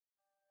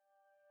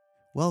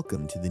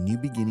Welcome to the New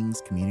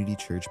Beginnings Community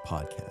Church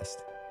podcast.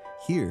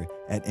 Here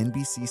at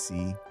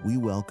NBCC, we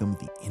welcome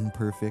the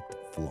imperfect,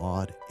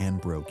 flawed,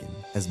 and broken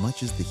as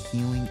much as the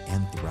healing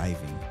and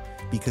thriving,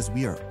 because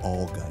we are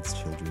all God's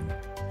children.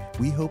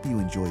 We hope you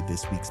enjoyed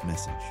this week's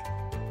message.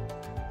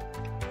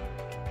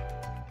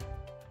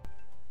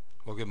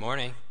 Well, good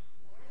morning.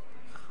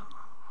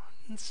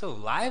 It's so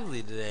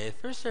lively today.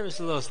 First service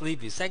a little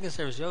sleepy. Second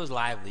service, Joe's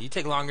lively. You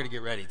take longer to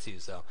get ready too,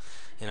 so,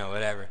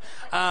 whatever.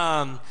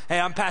 Hey,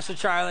 I'm Pastor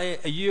Charlie.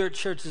 Your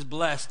church is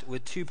blessed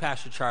with two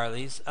Pastor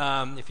Charlies.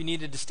 If you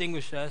need to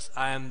distinguish us,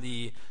 I am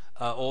the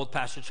old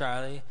Pastor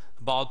Charlie,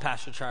 bald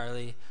Pastor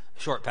Charlie,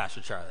 short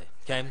Pastor Charlie,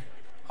 okay?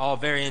 All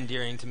very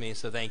endearing to me,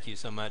 so thank you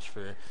so much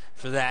for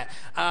that.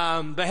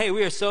 But hey,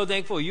 we are so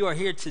thankful you are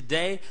here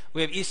today.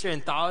 We have Easter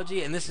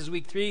Anthology, and this is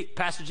week 3.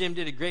 Pastor Jim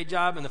did a great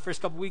job in the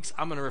first couple weeks.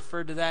 I'm going to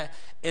refer to that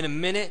in a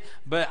minute.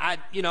 But I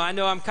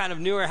know I'm kind of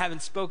newer,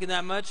 haven't spoken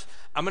that much.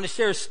 I'm going to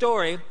share a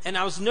story, and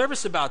I was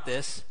nervous about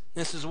this.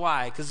 This is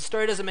why, because the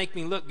story doesn't make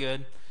me look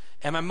good,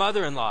 and my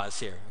mother-in-law is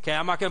here. Okay,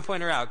 I'm not going to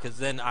point her out, because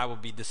then I will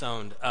be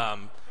disowned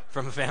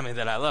from a family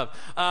that I love.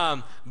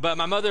 But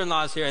my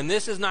mother-in-law is here, and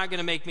this is not going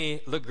to make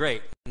me look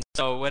great.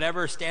 So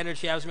whatever standard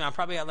she has for me, I'm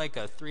probably at like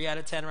a 3 out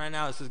of 10 right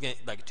now. This is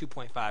getting like a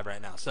 2.5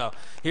 right now. So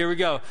here we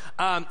go.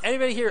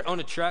 Anybody here own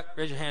a truck?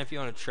 Raise your hand if you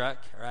own a truck,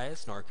 right?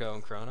 It's Norco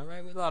and Corona,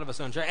 right? A lot of us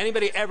own a truck.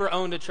 Anybody ever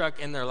owned a truck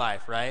in their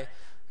life, right?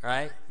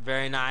 Right?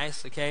 Very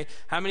nice, okay?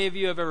 How many of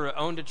you have ever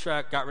owned a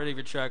truck, got rid of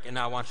your truck, and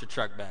now want your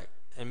truck back?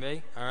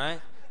 Anybody? All right?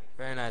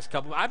 Very nice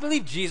couple. I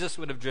believe Jesus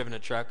would have driven a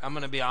truck. I'm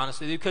going to be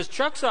honest with you, because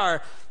trucks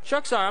are.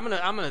 I'm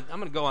going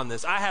to go on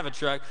this. I have a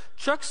truck.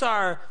 Trucks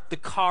are the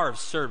car of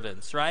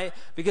servants, right?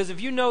 Because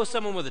if you know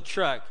someone with a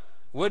truck,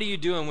 what are you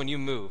doing when you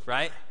move,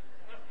 right?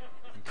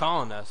 You're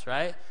calling us,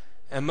 right?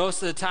 And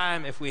most of the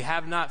time, if we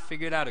have not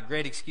figured out a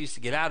great excuse to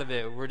get out of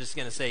it, we're just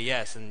going to say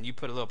yes, and you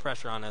put a little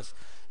pressure on us,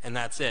 and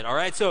that's it. All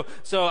right? So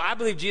I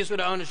believe Jesus would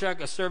have owned a truck,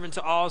 a servant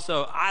to all.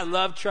 So I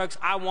love trucks.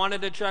 I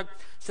wanted a truck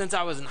since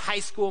I was in high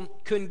school.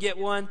 Couldn't get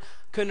one.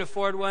 Couldn't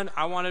afford one.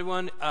 I wanted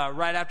one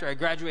right after I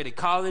graduated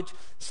college.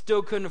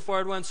 Still couldn't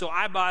afford one. So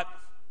right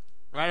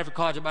after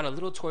college, I bought a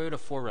little Toyota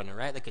 4Runner,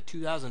 right? Like a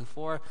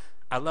 2004.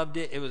 I loved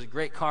it. It was a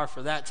great car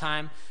for that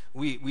time.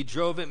 We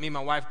drove it. Me and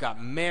my wife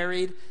got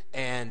married,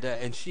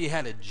 and she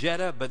had a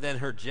Jetta, but then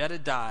her Jetta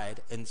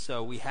died, and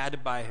so we had to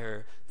buy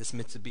her this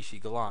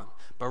Mitsubishi Galant.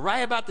 But right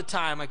about the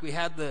time, like we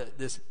had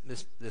this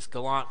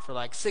Galant for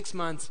like 6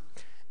 months,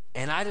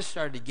 and I just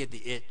started to get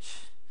the itch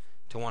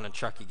to want a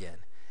truck again.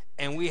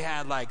 And we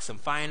had like some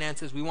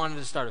finances. We wanted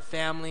to start a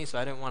family, so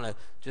I didn't want to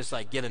just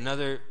like get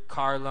another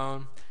car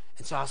loan.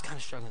 And so I was kind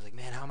of struggling. I was like,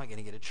 man, how am I going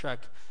to get a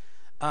truck?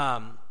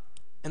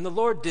 And the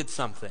Lord did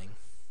something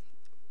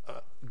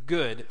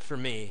good for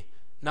me,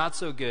 not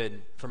so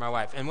good for my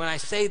wife. And when I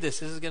say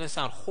this is going to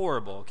sound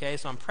horrible, okay?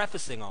 So I'm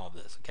prefacing all of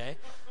this, okay?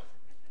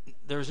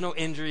 There was no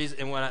injuries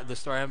in the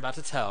story I'm about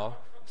to tell,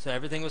 so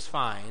everything was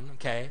fine,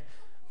 okay?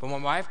 But my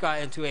wife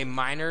got into a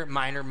minor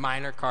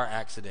car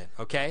accident,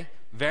 okay?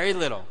 Very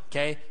little,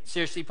 okay?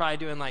 Seriously, probably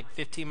doing like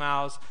 15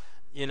 miles,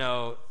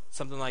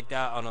 something like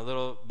that on a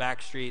little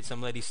back street.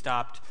 Some lady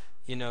stopped,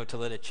 to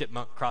let a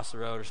chipmunk cross the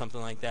road or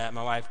something like that.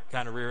 My wife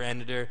kind of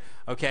rear-ended her,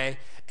 okay?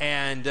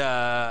 And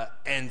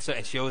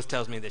she always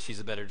tells me that she's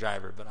a better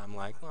driver, but I'm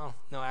like, well,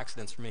 no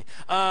accidents for me.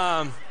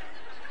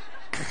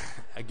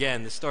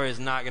 Again, the story is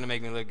not going to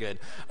make me look good.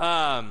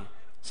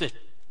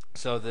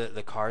 So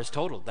the car is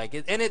totaled,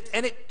 and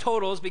it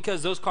totals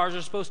because those cars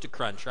are supposed to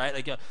crunch, right?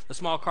 Like the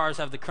small cars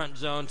have the crunch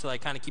zone to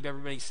like kind of keep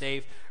everybody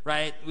safe,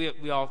 right?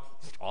 We all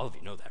of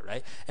you know that,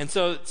 right? And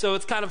so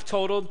it's kind of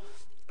totaled,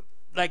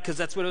 like, because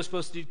that's what it was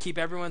supposed to do, keep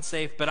everyone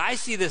safe. But I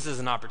see this as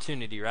an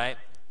opportunity, right?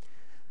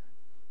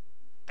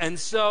 And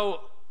so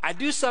I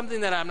do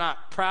something that I'm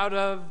not proud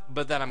of,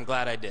 but that I'm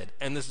glad I did.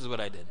 And this is what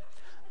I did.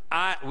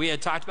 We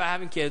had talked about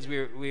having kids.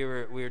 We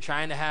were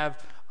trying to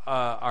have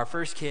our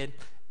first kid.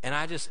 And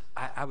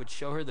I would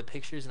show her the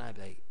pictures, and I'd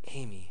be like,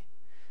 Amy,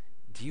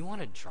 do you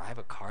want to drive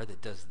a car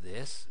that does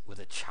this with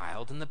a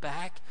child in the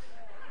back?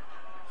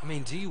 I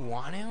mean, do you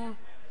want to?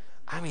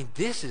 I mean,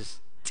 this is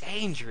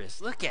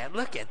dangerous. Look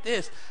at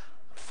this.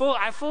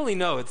 I fully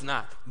know it's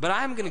not, but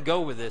I'm going to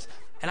go with this.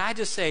 And I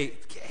just say,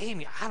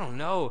 Amy, I don't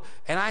know.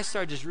 And I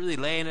start just really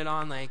laying it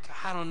on, like,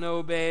 I don't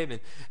know, babe.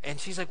 And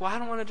she's like, well, I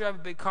don't want to drive a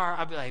big car.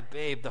 I'd be like,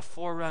 babe, the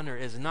 4Runner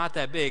is not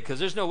that big, because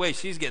there's no way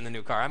she's getting the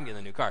new car. I'm getting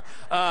the new car.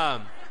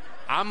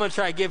 I'm going to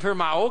try to give her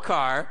my old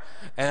car,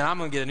 and I'm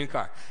going to get a new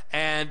car.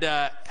 And,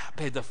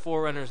 babe, the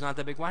 4Runner is not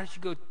that big. Why don't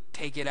you go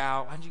take it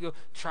out? Why don't you go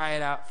try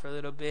it out for a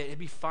little bit? It'd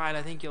be fine.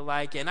 I think you'll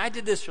like it. And I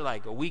did this for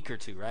like a week or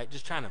two, right?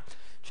 Just trying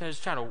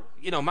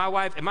to, my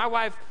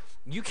wife,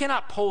 you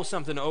cannot pull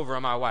something over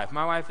on my wife.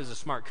 My wife is a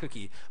smart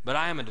cookie, but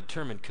I am a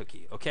determined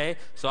cookie, okay?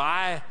 So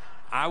I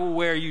will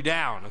wear you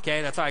down,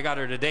 okay? That's how I got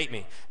her to date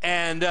me.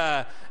 And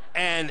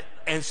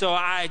so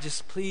I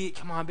just, please,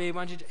 come on, babe,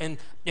 why don't you?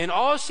 And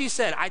all she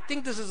said, I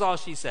think this is all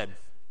she said.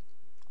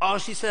 All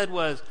she said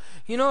was,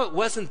 it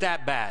wasn't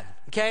that bad,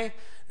 okay?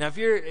 Now,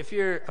 if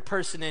you're a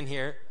person in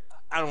here,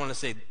 I don't want to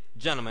say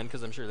gentleman,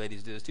 because I'm sure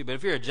ladies do this too, but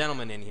if you're a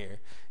gentleman in here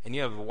and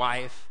you have a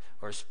wife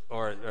or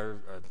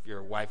if you're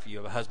a wife, you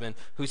have a husband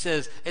who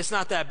says, it's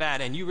not that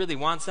bad, and you really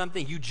want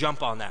something, you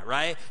jump on that,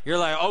 right? You're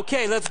like,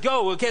 okay, let's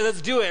go. Okay,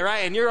 let's do it,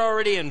 right? And you're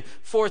already in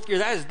fourth gear.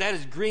 That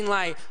is green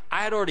light.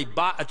 I had already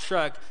bought a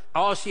truck.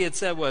 All she had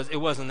said was, it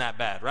wasn't that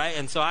bad, right?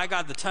 And so I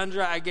got the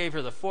Tundra. I gave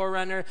her the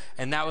 4Runner,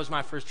 and that was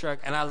my first truck,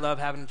 and I love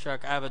having a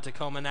truck. I have a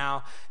Tacoma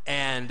now,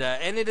 and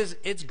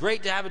it's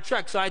great to have a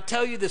truck. So I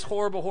tell you this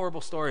horrible, horrible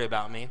story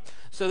about me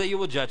so that you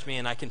will judge me,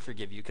 and I can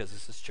forgive you because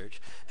this is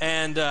church.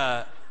 And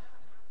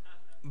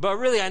but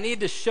really, I need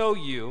to show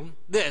you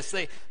this.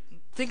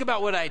 Think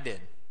about what I did.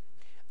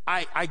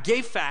 I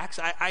gave facts.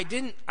 I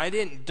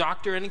didn't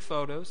doctor any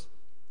photos.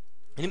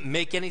 I didn't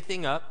make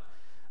anything up.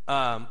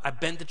 I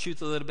bent the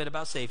truth a little bit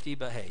about safety,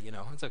 but hey,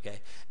 it's okay.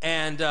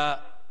 And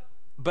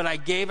but I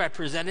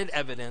presented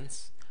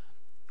evidence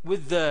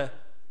with the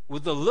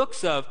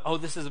looks of, oh,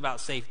 this is about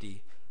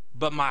safety,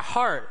 but my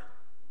heart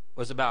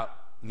was about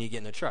me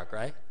getting a truck,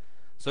 right?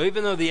 So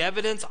even though the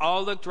evidence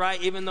all looked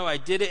right, even though I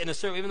did it in a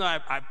certain, even though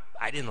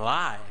I didn't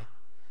lie,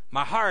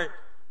 my heart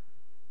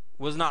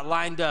was not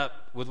lined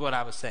up with what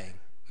I was saying.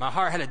 My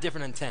heart had a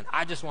different intent.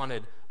 I just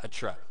wanted a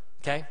truck,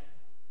 okay?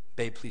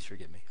 Babe, please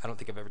forgive me. I don't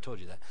think I've ever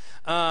told you that.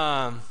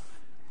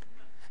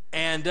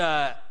 And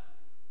I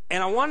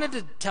wanted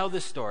to tell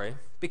this story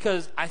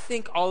because I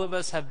think all of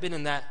us have been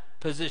in that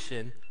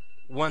position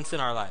once in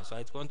our lives,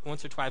 right?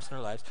 Once or twice in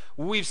our lives.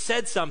 We've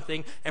said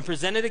something and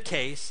presented a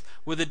case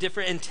with a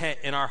different intent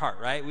in our heart,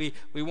 right? We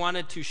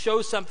wanted to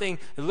show something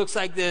that looks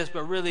like this,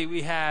 but really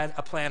we had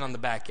a plan on the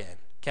back end,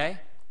 okay?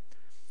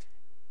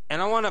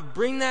 And I want to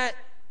bring that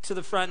to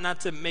the front,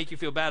 not to make you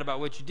feel bad about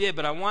what you did,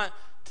 but I want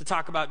to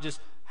talk about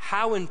just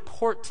how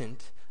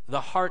important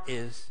the heart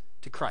is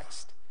to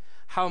Christ.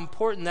 How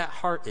important that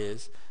heart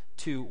is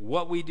to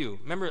what we do.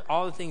 Remember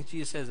all the things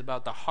Jesus says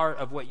about the heart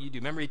of what you do.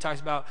 Remember he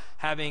talks about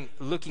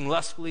looking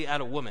lustfully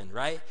at a woman,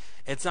 right?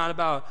 It's not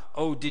about,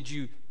 oh, did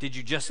you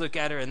just look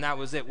at her and that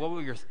was it? What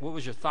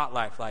was your thought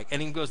life like?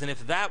 And he goes, and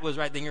if that was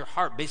right, then your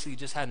heart basically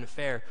just had an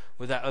affair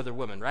with that other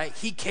woman, right?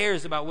 He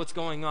cares about what's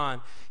going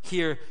on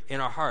here in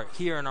our heart,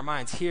 here in our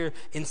minds, here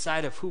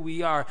inside of who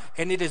we are.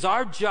 And it is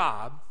our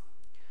job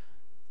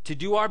to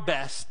do our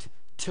best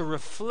to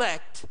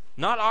reflect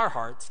not our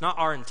hearts, not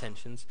our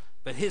intentions,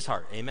 but his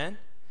heart. Amen?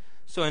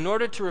 So in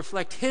order to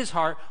reflect his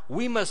heart,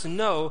 we must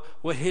know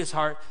what his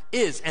heart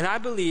is. And I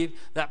believe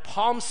that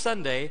Palm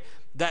Sunday,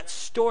 that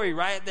story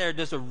right there,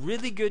 does a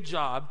really good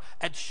job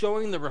at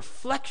showing the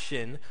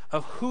reflection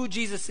of who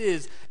Jesus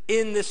is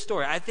in this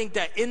story. I think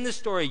that in this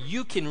story,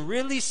 you can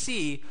really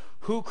see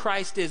who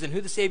Christ is and who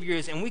the Savior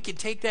is, and we can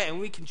take that and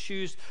we can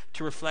choose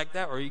to reflect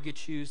that, or you could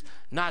choose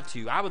not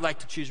to. I would like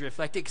to choose to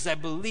reflect it because I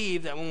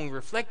believe that when we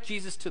reflect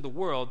Jesus to the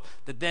world,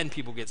 that then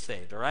people get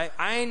saved, all right?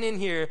 I ain't in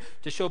here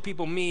to show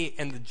people me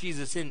and the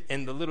Jesus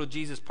and the little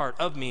Jesus part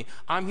of me.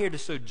 I'm here to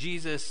show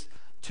Jesus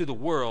to the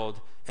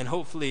world, and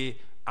hopefully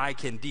I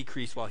can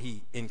decrease while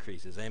he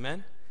increases.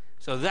 Amen?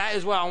 So that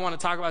is what I want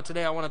to talk about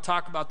today. I want to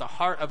talk about the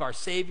heart of our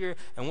Savior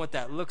and what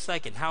that looks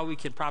like and how we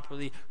can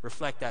properly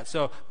reflect that.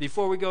 So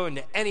before we go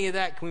into any of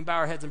that, can we bow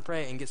our heads and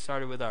pray and get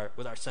started with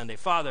our Sunday?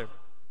 Father,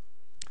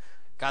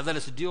 God, let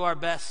us do our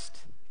best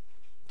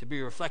to be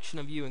a reflection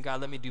of you, and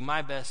God, let me do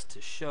my best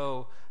to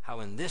show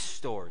how in this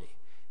story,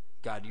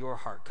 God, your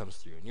heart comes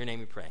through. In your name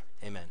we pray.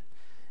 Amen.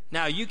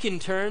 Now, you can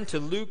turn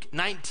to Luke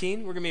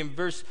 19. We're going to be in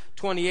verse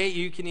 28.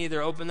 You can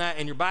either open that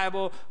in your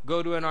Bible,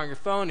 go to it on your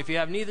phone. If you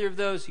have neither of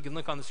those, you can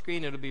look on the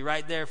screen. It'll be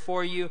right there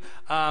for you.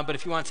 But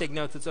if you want to take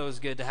notes, it's always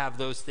good to have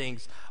those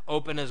things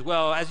open as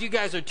well. As you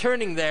guys are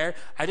turning there,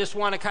 I just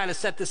want to kind of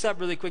set this up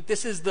really quick.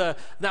 This is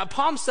now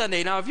Palm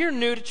Sunday. Now, if you're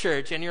new to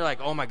church and you're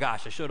like, oh my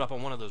gosh, I showed up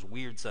on one of those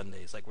weird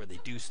Sundays, like where they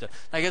do stuff.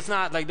 Like, it's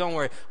not, like, don't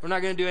worry. We're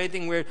not going to do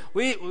anything weird.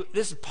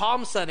 This is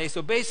Palm Sunday.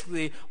 So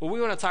basically, what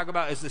we want to talk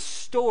about is the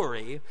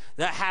story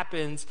that happens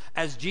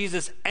as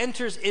Jesus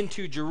enters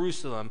into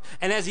Jerusalem.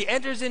 And as he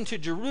enters into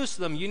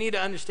Jerusalem, you need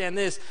to understand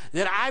this,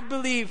 that I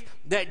believe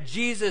that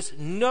Jesus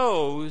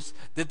knows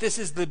that this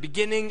is the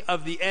beginning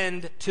of the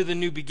end to the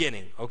new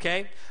beginning,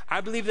 okay?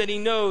 I believe that he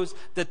knows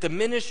that the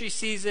ministry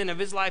season of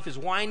his life is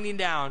winding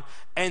down,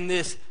 and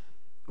this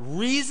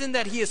reason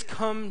that he has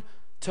come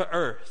to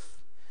earth,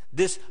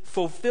 this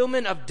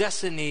fulfillment of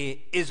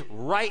destiny, is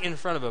right in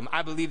front of him.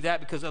 I believe that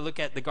because I look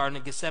at the Garden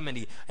of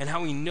Gethsemane and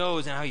how he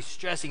knows and how he's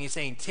stressing. He's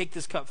saying, take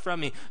this cup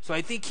from me. So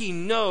I think he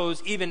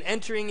knows, even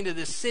entering into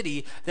this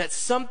city, that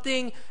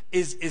something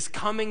is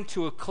coming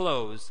to a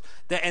close,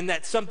 and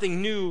that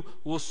something new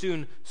will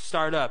soon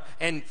start up.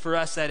 And for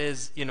us, that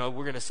is, we're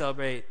going to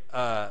celebrate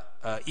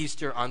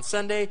Easter on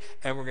Sunday,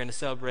 and we're going to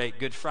celebrate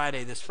Good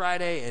Friday this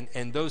Friday,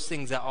 and those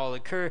things that all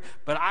occur.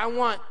 But I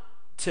want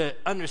to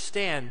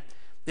understand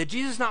that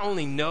Jesus not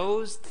only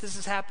knows this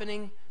is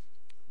happening,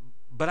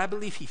 but I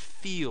believe he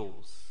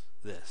feels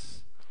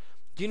this.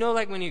 Do you know,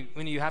 like, when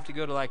you have to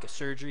go to, like, a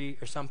surgery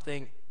or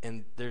something,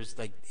 and there's,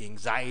 like,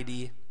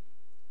 anxiety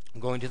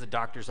going to the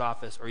doctor's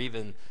office, or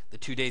even the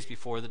 2 days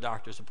before the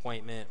doctor's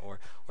appointment, or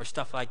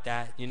stuff like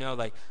that,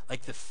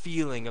 like the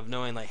feeling of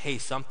knowing, like, hey,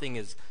 something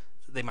is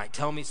they might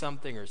tell me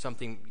something or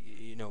something,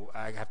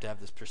 I have to have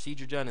this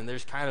procedure done. And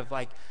there's kind of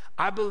like,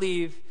 I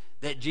believe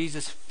that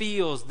Jesus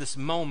feels this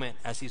moment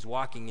as he's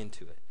walking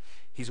into it.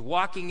 He's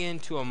walking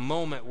into a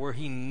moment where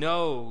he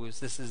knows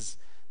this is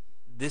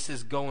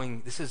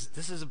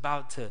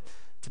about to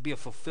be a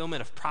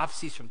fulfillment of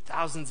prophecies from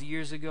thousands of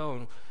years ago.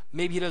 And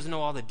maybe he doesn't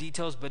know all the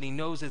details, but he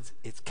knows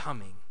it's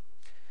coming.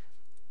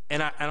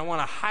 And I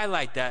want to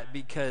highlight that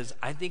because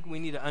I think we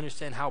need to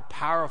understand how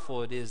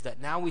powerful it is that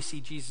now we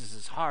see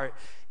Jesus' heart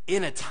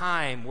in a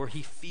time where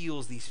he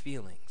feels these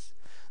feelings.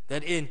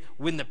 That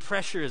when the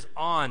pressure is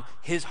on,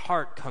 his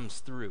heart comes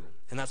through.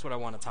 And that's what I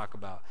want to talk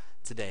about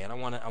today. And I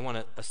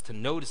want us to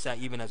notice that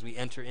even as we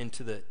enter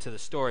into the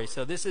story.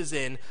 So this is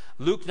in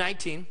Luke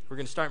 19. We're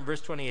going to start in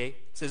verse 28. It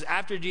says,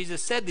 after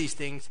Jesus said these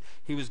things,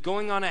 he was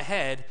going on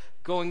ahead,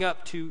 going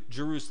up to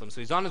Jerusalem. So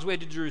he's on his way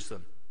to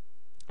Jerusalem.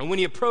 And when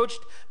he approached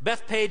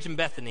Bethpage and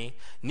Bethany,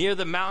 near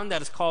the mountain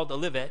that is called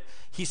Olivet,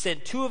 he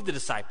sent 2 of the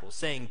disciples,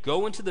 saying,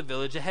 go into the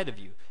village ahead of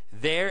you.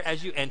 There,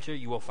 as you enter,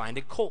 you will find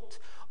a colt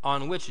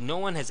on which no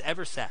one has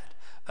ever sat.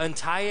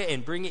 Untie it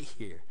and bring it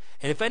here.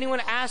 And if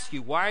anyone asks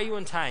you, why are you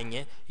untying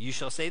it? You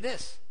shall say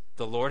this,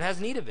 the Lord has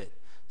need of it.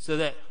 So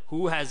that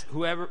who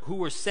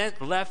were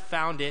sent left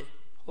found it.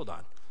 Hold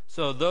on.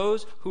 So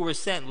those who were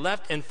sent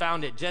left and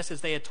found it just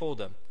as they had told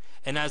them.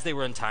 And as they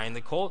were untying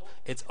the colt,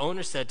 its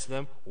owner said to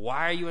them,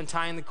 why are you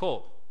untying the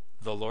colt?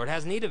 The Lord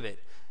has need of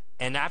it.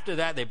 And after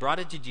that, they brought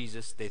it to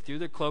Jesus. They threw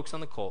their cloaks on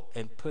the colt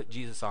and put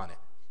Jesus on it.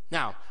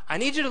 Now, I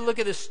need you to look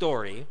at this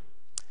story,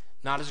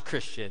 not as a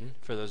Christian,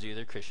 for those of you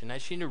that are Christian. I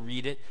just need to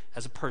read it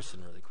as a person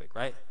really quick,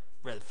 right?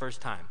 Read it the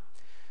first time.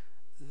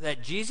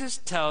 That Jesus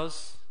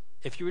tells,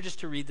 if you were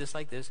just to read this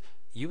like this,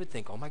 you would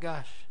think, oh my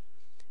gosh,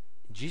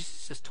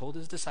 Jesus just told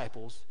his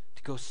disciples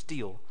to go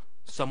steal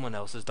someone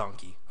else's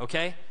donkey,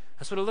 okay?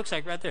 That's what it looks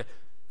like right there.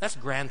 That's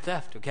grand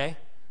theft, okay?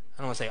 I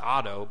don't want to say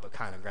auto, but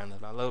kind of grand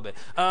theft, a little bit.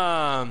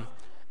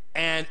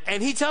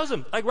 And he tells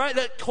them, like, right,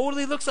 that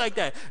totally looks like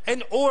that.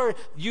 And or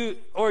you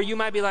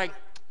might be like,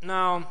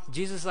 no,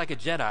 Jesus is like a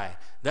Jedi.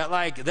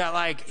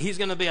 That he's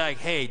going to be like,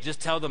 hey,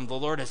 just tell them the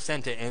Lord has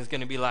sent it, and it's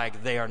going to be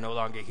like, they are no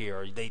longer here,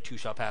 or they too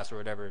shall pass, or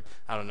whatever.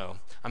 I don't know.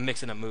 I'm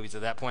mixing up movies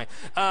at that point.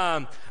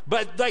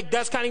 But like,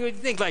 that's kind of what you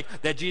think,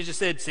 like, that Jesus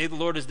said, say the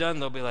Lord is done.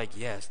 They'll be like,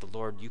 yes, the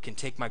Lord, you can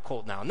take my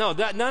colt now. No,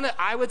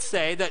 I would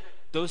say that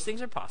those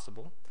things are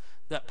possible.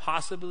 That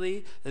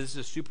possibly this is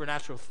a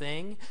supernatural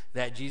thing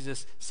that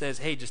Jesus says,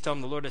 hey, just tell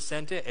them the Lord has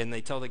sent it. And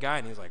they tell the guy,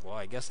 and he's like, well,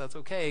 I guess that's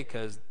okay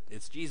because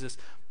it's Jesus.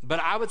 But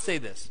I would say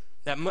this,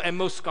 and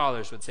most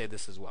scholars would say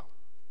this as well,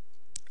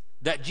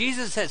 that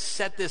Jesus has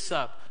set this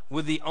up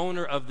with the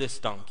owner of this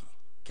donkey,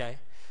 okay?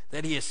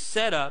 That he has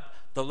set up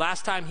the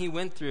last time he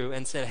went through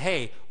and said,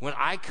 hey, when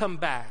I come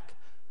back,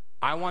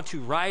 I want to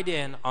ride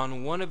in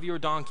on one of your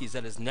donkeys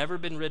that has never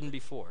been ridden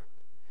before.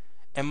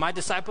 And my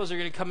disciples are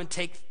going to come and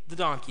take the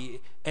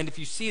donkey. And if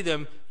you see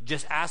them,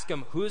 just ask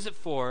them, who is it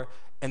for?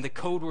 And the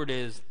code word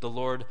is, the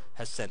Lord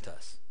has sent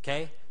us.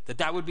 Okay?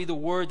 That would be the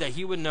word that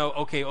he would know,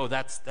 okay, oh,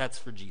 that's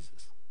for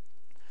Jesus.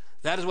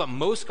 That is what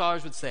most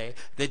scholars would say,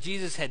 that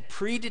Jesus had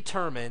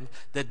predetermined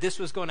that this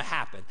was going to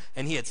happen.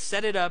 And he had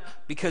set it up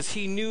because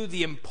he knew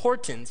the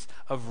importance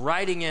of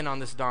riding in on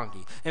this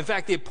donkey. In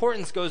fact, the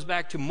importance goes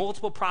back to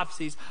multiple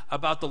prophecies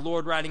about the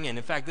Lord riding in.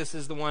 In fact, this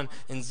is the one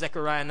in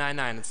Zechariah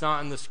 9:9. It's not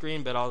on the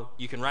screen, but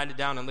you can write it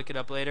down and look it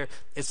up later.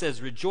 It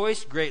says,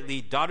 rejoice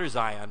greatly, daughter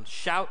Zion.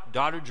 Shout,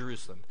 daughter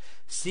Jerusalem.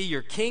 See,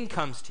 your king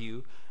comes to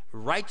you,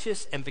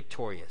 righteous and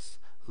victorious,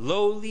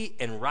 lowly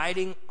and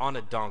riding on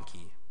a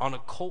donkey, on a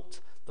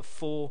colt, the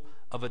foal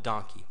of a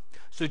donkey.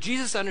 So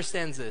Jesus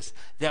understands this,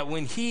 that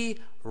when he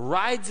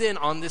rides in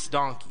on this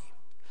donkey,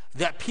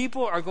 that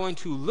people are going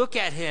to look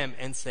at him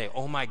and say,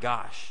 oh my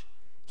gosh,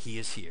 he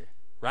is here,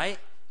 right?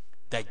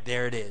 That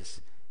there it is.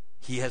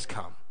 He has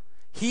come.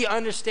 He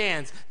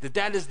understands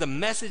that is the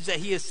message that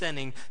he is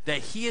sending, that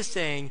he is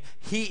saying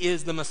he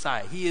is the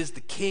Messiah. He is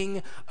the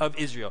King of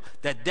Israel.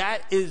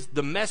 That is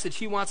the message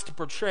he wants to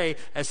portray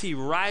as he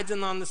rides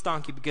in on this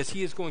donkey, because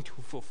he is going to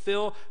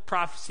fulfill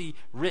prophecy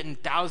written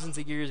thousands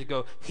of years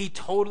ago. He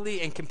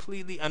totally and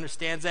completely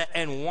understands that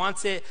and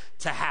wants it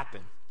to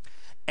happen.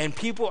 And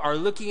people are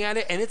looking at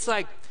it, and it's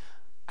like,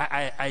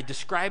 I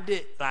described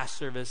it last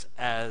service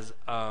as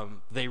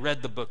they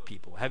read the book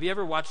people. Have you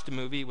ever watched a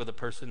movie with a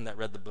person that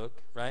read the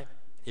book, right?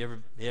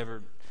 You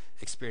ever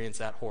experienced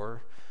that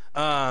horror?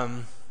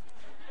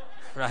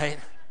 Right?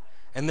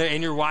 And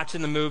you're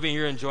watching the movie, and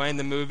you're enjoying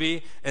the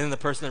movie, and then the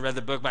person that read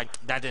the book, like,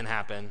 that didn't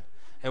happen.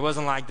 It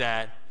wasn't like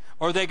that.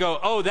 Or they go,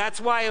 oh, that's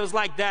why it was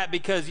like that,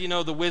 because,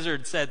 the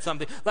wizard said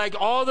something. Like,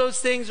 all those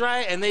things,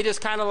 right? And they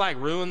just kind of, like,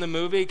 ruin the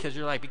movie because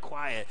you're like, be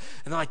quiet.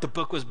 And they're like, the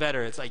book was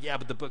better. It's like, yeah,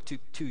 but the book took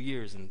 2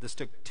 years, and this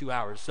took 2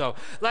 hours. So,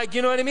 like,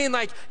 you know what I mean?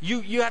 Like,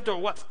 you have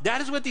to, that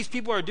is what these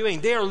people are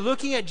doing. They are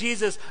looking at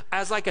Jesus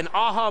as like an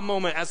aha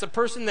moment, as a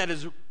person that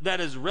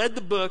has read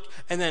the book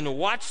and then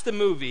watched the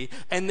movie,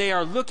 and they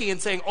are looking and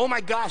saying, oh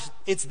my gosh,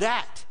 it's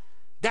that.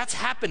 That's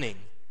happening.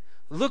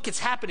 Look,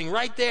 it's happening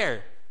right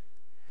there.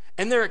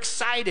 And they're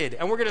excited,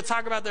 and we're going to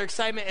talk about their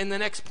excitement in the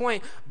next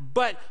point.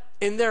 But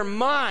in their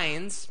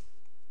minds,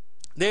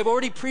 they've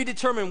already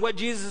predetermined what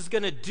Jesus is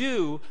going to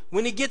do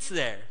when he gets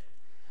there.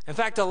 In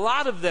fact, a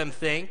lot of them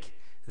think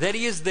that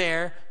he is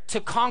there to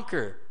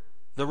conquer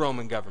the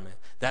Roman government.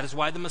 That is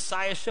why the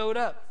Messiah showed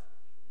up.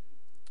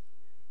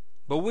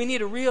 But we need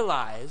to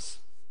realize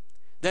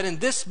that in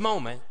this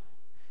moment,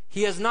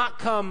 he has not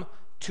come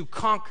to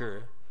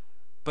conquer,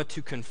 but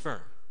to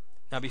confirm.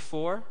 Now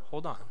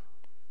hold on,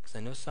 because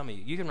I know some of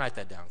you can write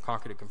that down,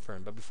 conquer to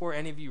confirm. But before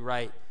any of you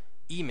write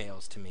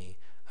emails to me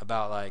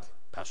about like,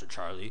 Pastor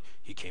Charlie,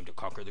 he came to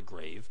conquer the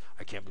grave.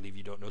 I can't believe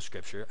you don't know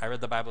Scripture. I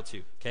read the Bible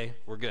too, okay?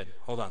 We're good.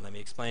 Hold on, let me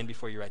explain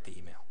before you write the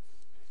email.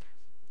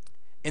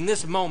 In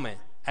this moment,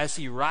 as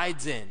he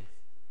rides in,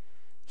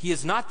 he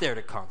is not there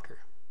to conquer.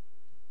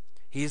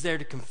 He is there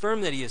to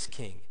confirm that he is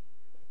king.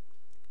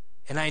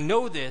 And I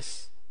know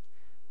this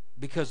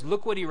because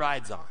look what he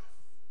rides on.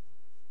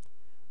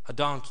 A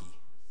donkey.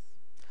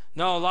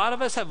 Now, a lot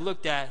of us have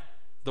looked at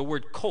the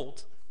word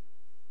colt,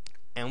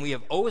 and we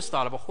have always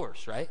thought of a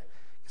horse, right?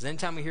 Because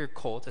anytime we hear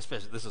colt,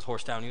 especially this is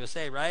Horsetown,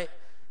 USA, right?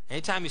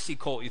 Anytime you see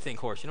colt, you think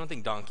horse. You don't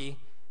think donkey.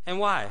 And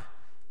why?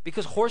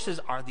 Because horses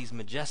are these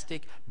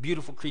majestic,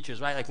 beautiful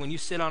creatures, right? Like when you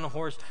sit on a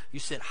horse, you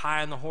sit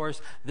high on the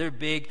horse. They're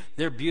big.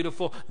 They're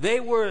beautiful. They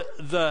were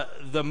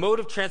the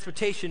mode of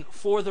transportation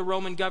for the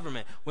Roman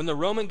government. When the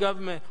Roman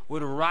government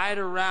would ride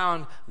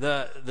around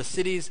the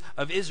cities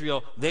of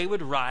Israel, they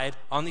would ride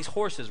on these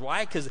horses.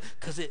 Why? Because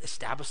it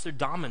established their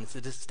dominance.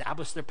 It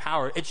established their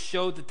power. It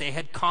showed that they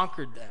had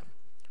conquered them.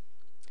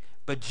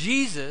 But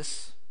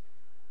Jesus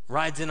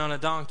rides in on a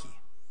donkey.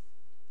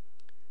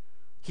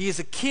 He is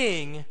a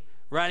king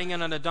riding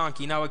in on a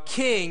donkey. Now, a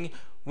king,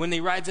 when he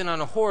rides in on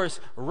a horse,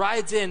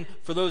 rides in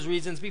for those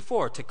reasons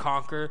before, to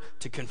conquer,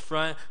 to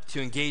confront, to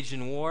engage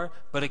in war.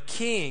 But a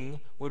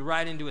king would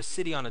ride into a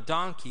city on a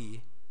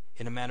donkey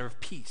in a manner of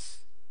peace,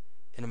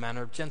 in a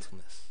manner of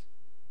gentleness.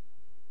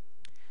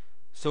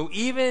 So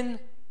even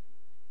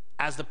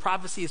as the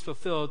prophecy is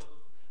fulfilled,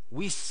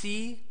 we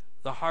see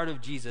the heart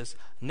of Jesus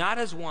not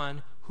as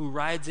one who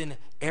rides in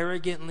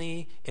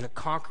arrogantly in a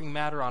conquering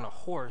manner on a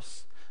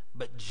horse,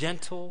 but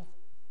gentle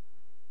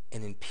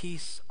and in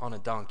peace on a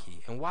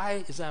donkey. And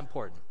why is that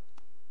important?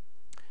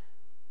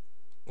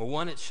 Well,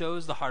 one, it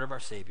shows the heart of our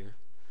Savior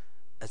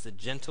as a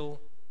gentle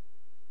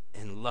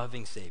and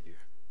loving Savior.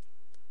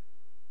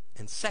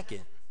 And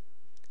second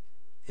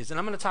is, and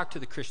I'm going to talk to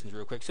the Christians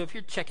real quick. So if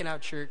you're checking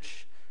out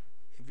church,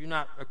 if you're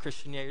not a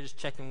Christian yet, you're just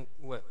checking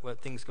what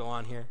things go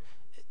on here,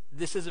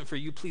 this isn't for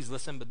you. Please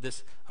listen, but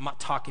I'm not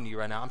talking to you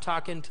right now. I'm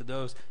talking to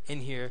those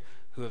in here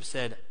who have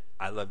said,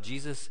 I love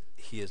Jesus.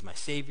 He is my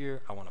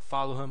Savior. I want to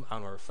follow him. I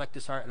want to reflect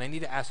his heart. And I need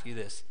to ask you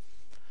this.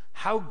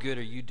 How good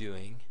are you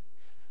doing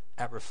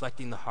at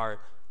reflecting the heart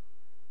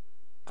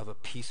of a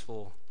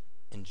peaceful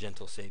and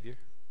gentle Savior?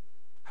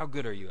 How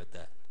good are you at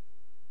that?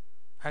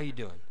 How are you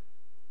doing?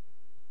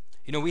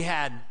 You know, we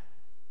had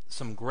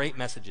some great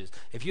messages.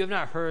 If you have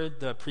not heard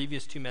the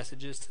previous two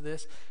messages to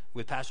this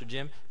with Pastor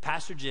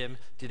Jim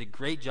did a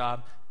great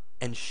job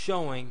in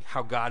showing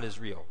how God is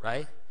real,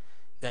 right?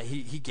 That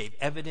he gave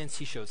evidence,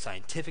 he showed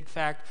scientific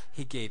fact,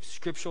 he gave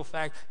scriptural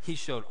fact, he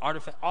showed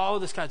artifact, all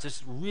this kind of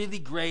just really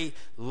great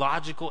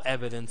logical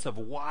evidence of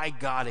why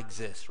God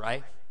exists,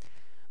 right?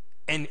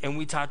 And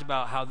we talked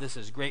about how this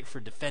is great for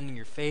defending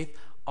your faith,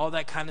 all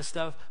that kind of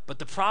stuff. But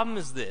the problem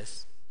is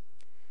this,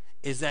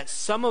 is that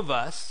some of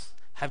us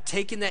have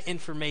taken that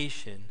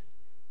information,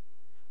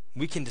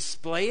 we can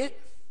display it,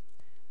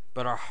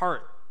 but our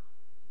heart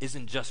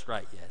isn't just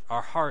right yet.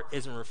 Our heart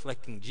isn't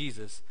reflecting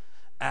Jesus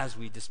as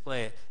we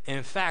display it. And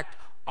in fact,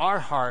 our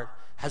heart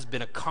has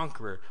been a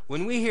conqueror.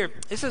 When we hear,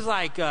 this is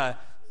like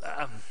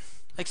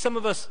some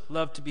of us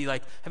love to be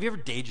like, have you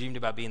ever daydreamed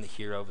about being the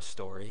hero of a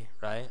story,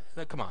 right?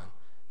 Like, come on,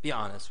 be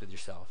honest with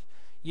yourself.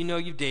 You know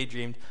you've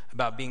daydreamed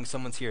about being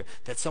someone's hero,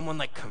 that someone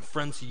like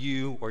confronts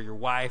you or your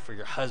wife or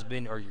your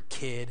husband or your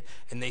kid,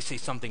 and they say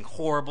something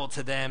horrible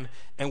to them,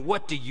 and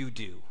what do?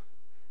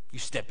 You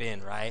step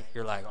in, right?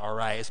 You're like, all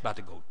right, it's about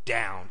to go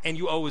down. And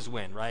you always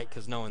win, right?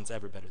 Because no one's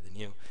ever better than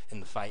you in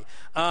the fight.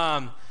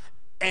 And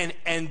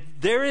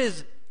there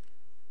is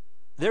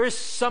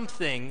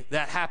something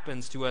that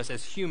happens to us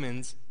as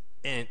humans,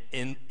 and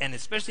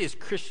especially as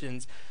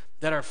Christians,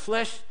 that our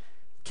flesh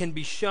can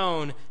be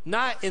shown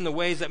not in the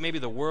ways that maybe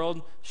the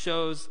world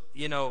shows,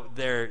 you know,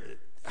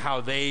 how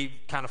they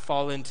kind of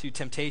fall into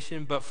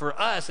temptation, but for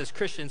us as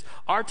Christians,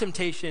 our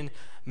temptation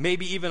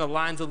maybe even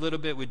aligns a little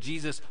bit with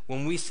Jesus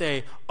when we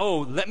say, oh,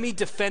 let me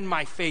defend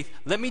my faith.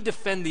 Let me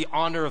defend the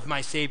honor of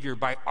my Savior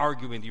by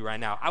arguing with you right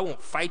now. I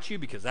won't fight you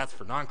because that's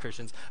for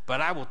non-Christians,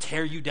 but I will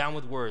tear you down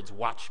with words.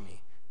 Watch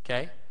me,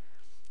 okay?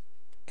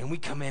 And we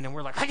come in and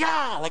we're like,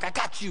 hi-ya, like I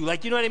got you.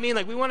 Like, you know what I mean?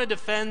 Like we want to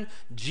defend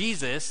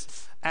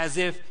Jesus as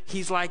if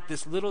he's like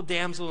this little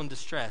damsel in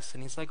distress.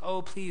 And he's like,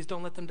 oh, please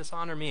don't let them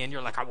dishonor me. And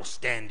you're like, I will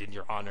stand in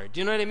your honor. Do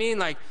you know what I mean?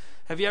 Like,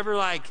 have you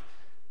ever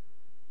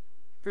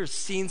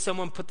seen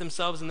someone put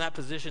themselves in that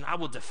position? I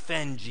will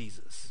defend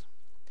Jesus.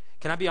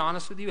 Can I be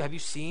honest with you? Have you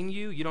seen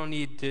you?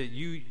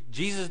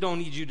 Jesus don't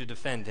need you to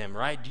defend him,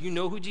 right? Do you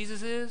know who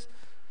Jesus is?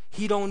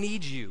 He don't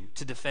need you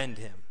to defend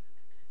him.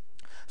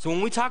 So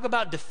when we talk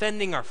about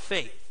defending our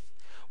faith,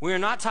 we are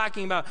not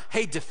talking about,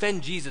 hey,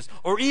 defend Jesus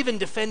or even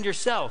defend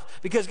yourself.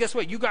 Because guess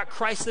what? You got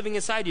Christ living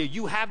inside you.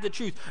 You have the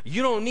truth.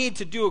 You don't need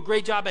to do a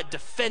great job at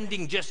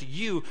defending just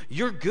you.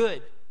 You're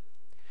good.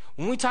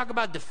 When we talk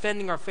about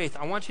defending our faith,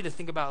 I want you to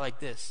think about it like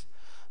this.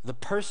 The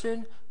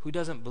person who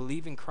doesn't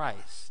believe in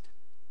Christ,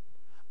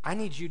 I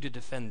need you to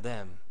defend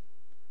them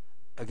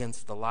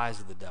against the lies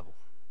of the devil.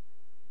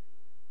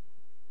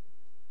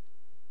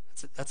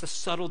 That's a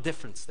subtle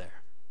difference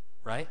there,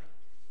 right?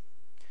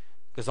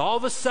 Because all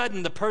of a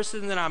sudden, the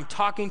person that I'm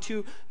talking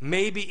to,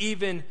 maybe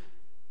even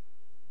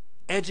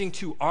edging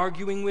to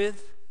arguing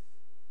with,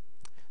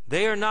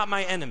 they are not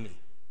my enemy,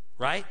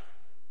 right?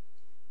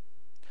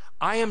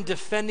 I am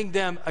defending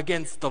them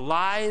against the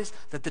lies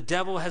that the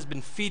devil has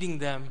been feeding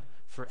them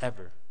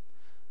forever.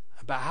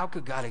 About how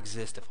could God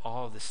exist if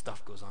all of this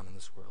stuff goes on in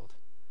this world?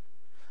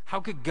 How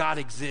could God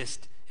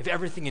exist if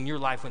everything in your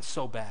life went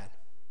so bad?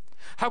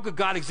 How could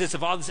God exist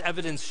if all this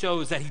evidence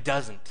shows that he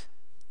doesn't?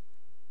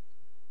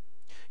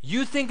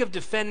 You think of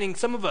defending,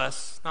 some of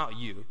us, not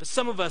you, but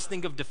some of us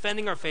think of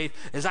defending our faith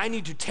as I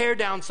need to tear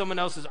down someone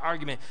else's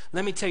argument.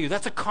 Let me tell you,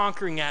 that's a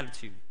conquering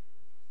attitude.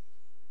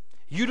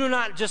 You do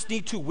not just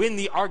need to win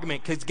the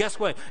argument, because guess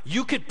what?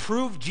 You could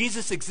prove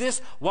Jesus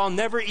exists while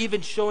never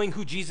even showing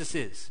who Jesus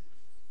is.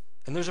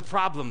 And there's a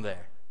problem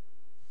there.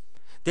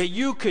 That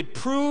you could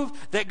prove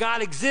that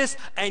God exists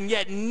and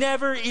yet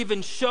never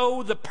even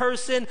show the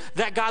person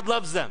that God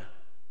loves them.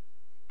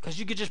 Because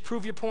you could just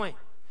prove your point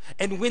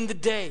and win the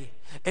day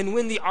and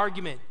win the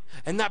argument.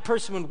 And that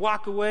person would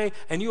walk away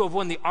and you have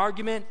won the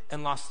argument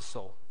and lost the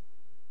soul.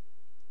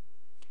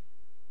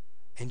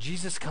 And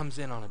Jesus comes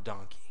in on a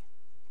donkey.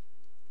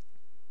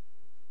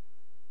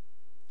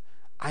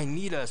 I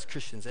need us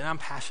Christians, and I'm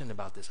passionate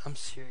about this. I'm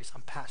serious.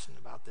 I'm passionate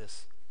about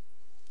this.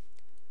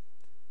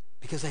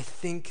 Because I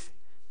think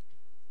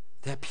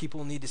that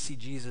people need to see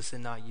Jesus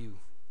and not you.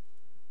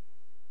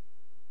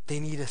 They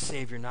need a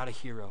Savior, not a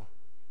hero,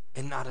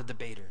 and not a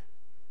debater.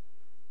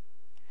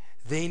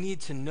 They need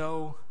to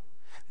know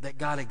that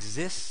God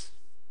exists,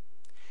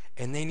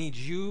 and they need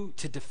you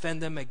to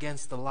defend them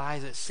against the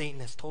lies that Satan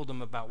has told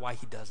them about why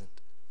he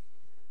doesn't.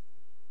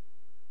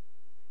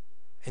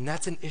 And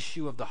that's an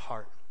issue of the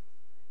heart.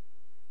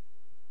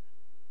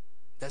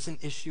 That's an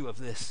issue of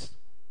this.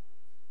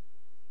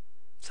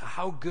 So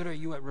how good are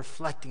you at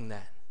reflecting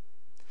that?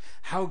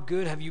 How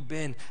good have you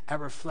been at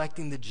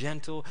reflecting the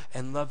gentle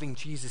and loving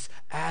Jesus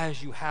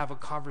as you have a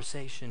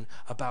conversation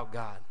about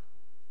God?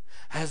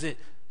 Has it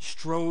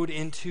strode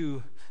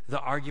into the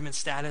argument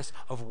status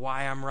of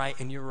why I'm right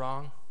and you're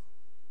wrong?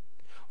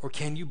 Or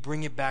can you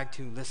bring it back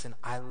to, listen,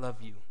 I love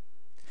you,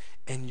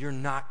 and you're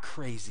not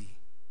crazy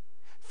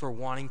for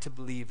wanting to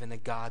believe in a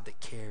God that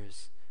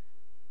cares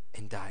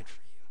and died for you?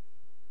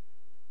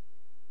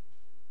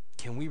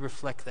 Can we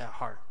reflect that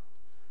heart?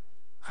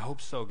 I hope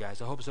so, guys.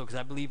 I hope so, because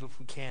I believe if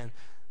we can,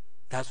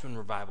 that's when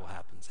revival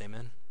happens.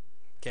 Amen?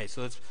 Okay,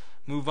 so let's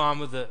move on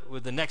with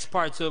the next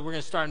part. So we're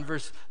going to start in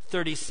verse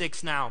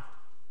 36 now.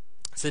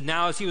 It said,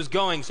 now as he was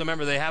going, so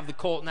remember, they have the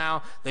colt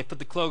now. They put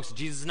the cloaks.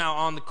 Jesus is now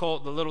on the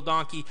colt, the little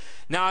donkey.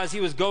 Now as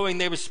he was going,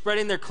 they were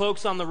spreading their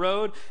cloaks on the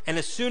road. And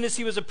as soon as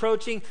he was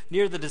approaching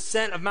near the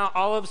descent of Mount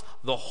Olives,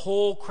 the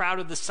whole crowd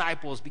of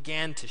disciples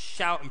began to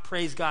shout and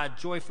praise God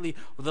joyfully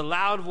with a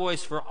loud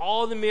voice for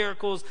all the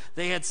miracles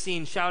they had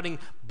seen, shouting,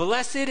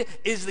 "Blessed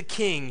is the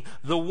King,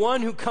 the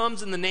one who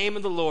comes in the name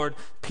of the Lord,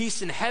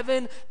 peace in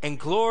heaven and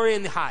glory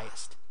in the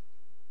highest."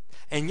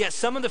 And yet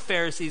some of the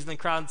Pharisees in the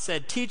crowd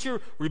said,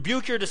 "Teacher,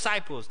 rebuke your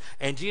disciples."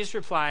 And Jesus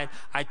replied,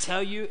 "I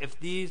tell you, if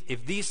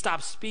these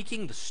stop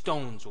speaking, the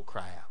stones will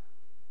cry out."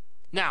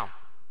 Now,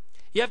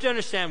 you have to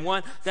understand,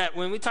 one, that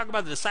when we talk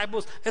about the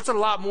disciples, it's a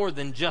lot more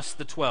than just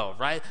the 12,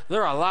 right?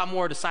 There are a lot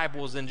more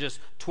disciples than just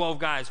 12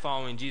 guys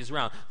following Jesus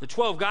around. The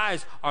 12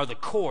 guys are the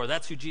core.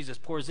 That's who Jesus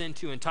pours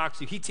into and talks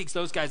to. He takes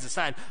those guys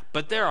aside.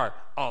 But there are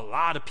a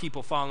lot of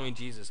people following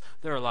Jesus.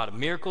 There are a lot of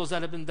miracles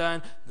that have been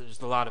done. There's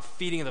a lot of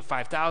feeding of the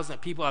 5,000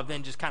 that people have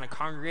then just kind of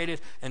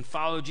congregated and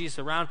followed Jesus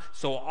around.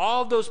 So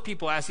all those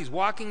people, as he's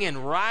walking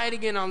in,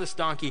 riding in on this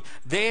donkey,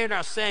 they are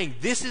now saying,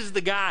 "This is the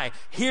guy.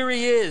 Here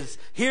he is.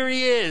 Here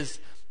he is."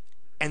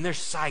 And they're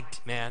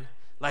psyched, man.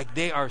 Like,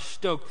 they are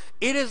stoked.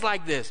 It is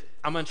like this.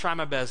 I'm going to try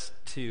my best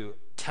to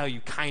tell you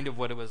kind of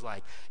what it was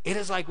like. It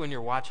is like when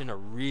you're watching a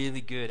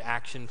really good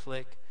action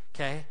flick,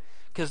 okay?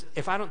 Because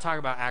if I don't talk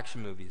about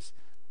action movies,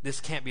 this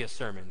can't be a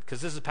sermon,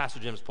 because this is Pastor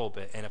Jim's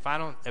pulpit. And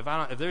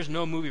if there's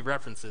no movie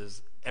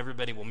references,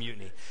 everybody will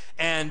mutiny.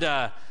 And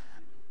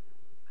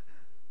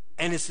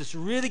it's this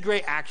really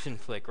great action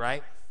flick,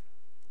 right?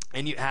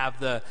 And you have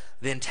the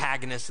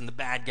antagonist and the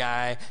bad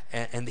guy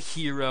and the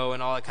hero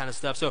and all that kind of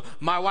stuff. So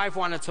my wife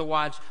wanted to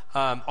watch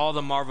all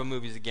the Marvel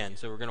movies again.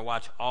 So we're going to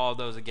watch all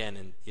those again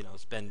and,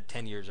 spend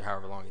 10 years or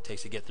however long it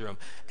takes to get through them.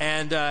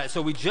 And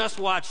so we just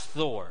watched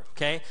Thor,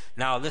 okay?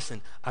 Now,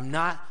 listen, I'm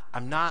not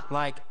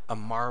like a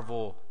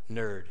Marvel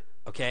nerd,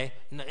 okay?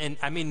 And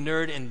I mean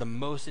nerd in the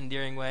most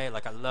endearing way,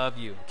 like I love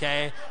you,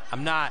 okay?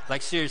 I'm not,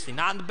 like, seriously,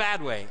 not in the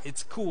bad way.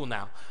 It's cool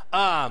now.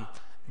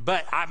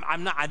 But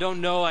I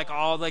don't know like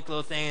all like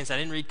little things. I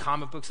didn't read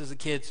comic books as a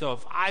kid. So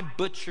if I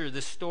butcher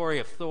the story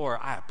of Thor,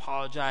 I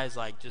apologize.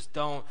 Like just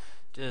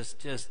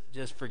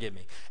forgive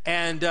me.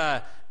 And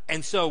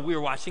so we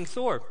were watching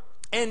Thor.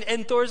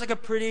 And Thor's like a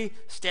pretty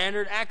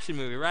standard action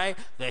movie, right?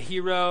 The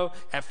hero,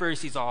 at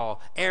first he's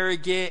all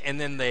arrogant,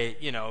 and then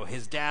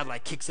his dad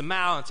like kicks him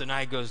out, and so now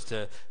he goes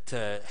to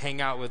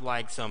hang out with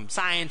like some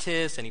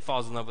scientists, and he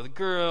falls in love with a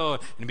girl,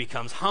 and he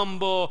becomes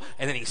humble,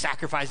 and then he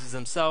sacrifices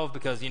himself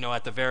because,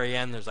 at the very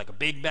end there's like a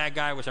big bad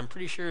guy, which I'm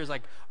pretty sure is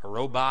like a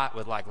robot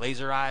with like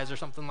laser eyes or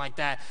something like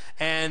that,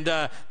 and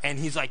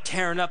he's like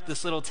tearing up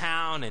this little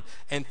town,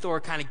 and Thor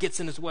kind of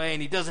gets in his way,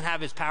 and he doesn't have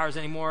his powers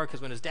anymore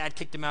because when his dad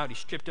kicked him out, he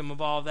stripped him of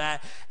all of that.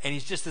 And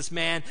he's just this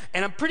man,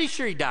 and I'm pretty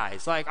sure he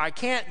dies. Like, I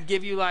can't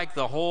give you, like,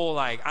 the whole,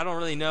 like, I don't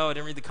really know. I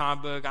didn't read the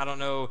comic book. I don't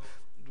know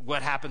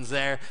what happens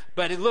there.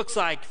 But it looks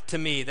like, to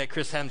me, that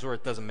Chris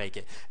Hemsworth doesn't make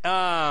it.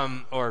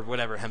 Or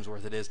whatever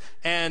Hemsworth it is.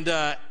 And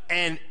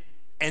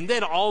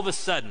then all of a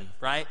sudden,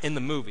 right, in the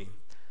movie,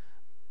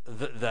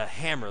 the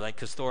hammer, like,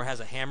 because Thor has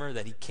a hammer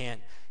that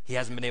he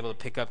hasn't been able to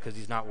pick up because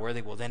he's not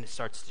worthy. Well, then it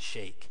starts to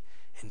shake.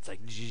 And it's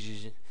like,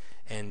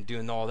 and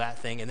doing all that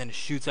thing, and then it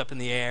shoots up in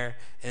the air,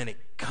 and then it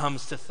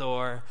comes to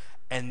Thor,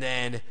 and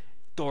then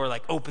Thor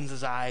like opens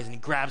his eyes and he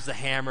grabs the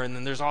hammer, and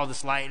then there's all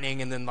this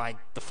lightning, and then like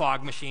the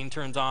fog machine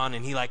turns on,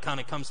 and he like kind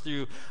of comes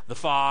through the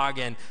fog,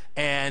 and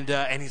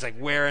he's like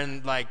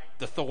wearing like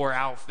the Thor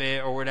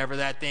outfit or whatever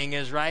that thing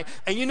is, right?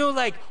 And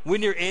like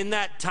when you're in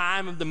that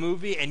time of the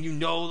movie, and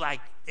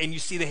and you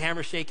see the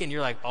hammer shaking,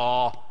 you're like,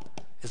 oh,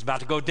 it's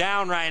about to go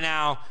down right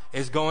now.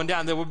 It's going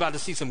down. Then we're about to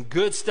see some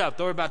good stuff.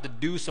 They're about to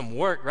do some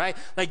work, right?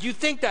 Like you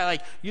think that,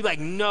 like you like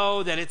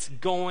know that it's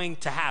going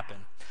to happen.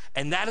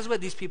 And that is what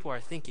these people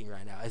are thinking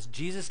right now. As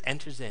Jesus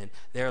enters in,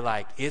 they're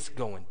like, it's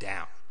going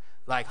down.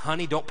 Like,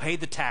 honey, don't pay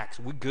the tax.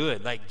 We're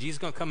good. Like, Jesus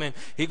going to come in.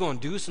 He's going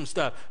to do some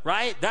stuff,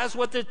 right? That's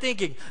what they're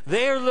thinking.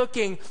 They're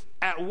looking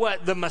at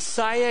what the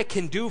Messiah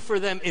can do for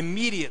them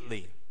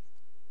immediately.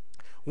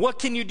 What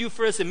can you do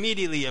for us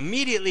immediately?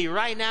 Immediately,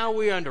 right now,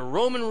 we are under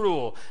Roman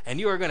rule,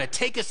 and you are going to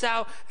take us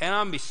out, and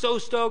I'm going to be so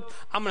stoked.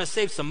 I'm going to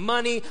save some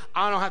money.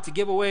 I don't have to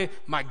give away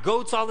my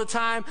goats all the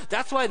time.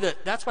 That's why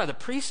the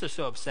priests are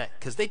so upset,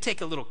 because they take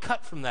a little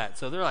cut from that.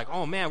 So they're like,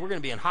 oh, man, we're going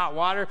to be in hot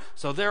water.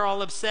 So they're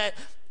all upset.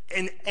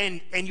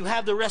 And you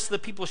have the rest of the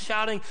people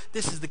shouting,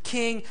 this is the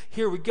king.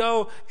 Here we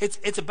go.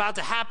 It's about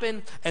to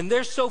happen. And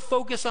they're so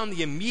focused on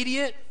the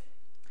immediate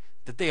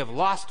that they have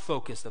lost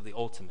focus of the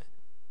ultimate.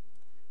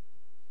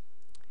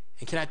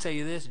 And can I tell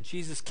you this?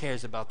 Jesus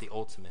cares about the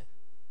ultimate.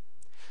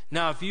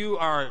 Now, if you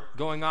are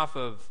going off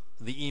of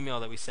the email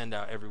that we send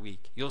out every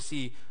week, you'll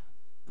see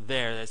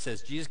there that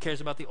says Jesus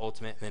cares about the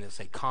ultimate, and then it'll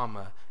say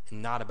comma,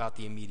 and not about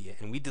the immediate.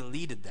 And we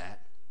deleted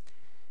that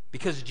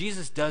because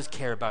Jesus does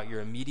care about your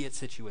immediate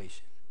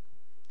situation.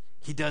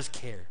 He does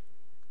care.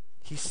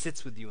 He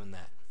sits with you in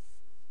that.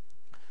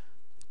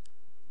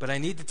 But I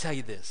need to tell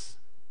you this,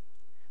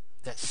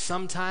 that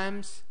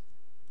sometimes,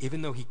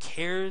 even though he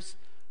cares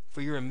for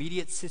your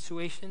immediate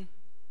situation,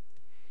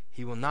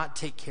 he will not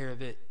take care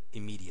of it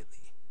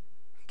immediately.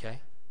 Okay?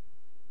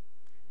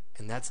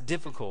 And that's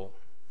difficult.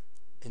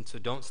 And so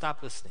don't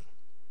stop listening.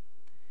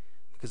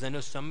 Because I know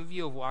some of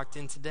you have walked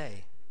in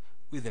today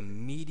with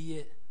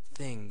immediate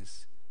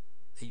things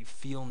that you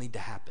feel need to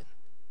happen.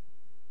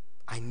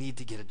 I need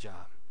to get a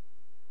job.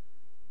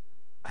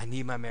 I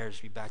need my marriage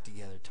to be back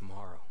together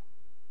tomorrow.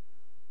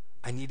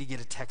 I need to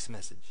get a text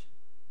message.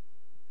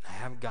 I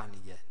haven't gotten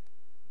it yet.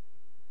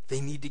 They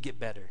need to get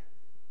better.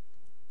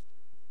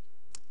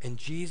 And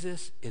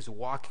Jesus is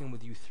walking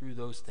with you through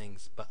those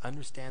things. But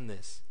understand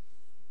this,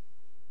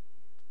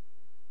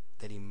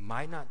 that he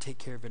might not take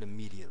care of it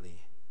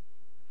immediately,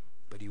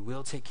 but he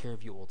will take care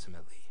of you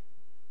ultimately.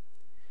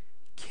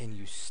 Can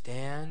you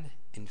stand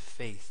in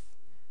faith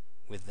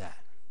with that?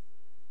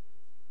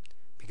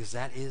 Because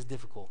that is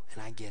difficult,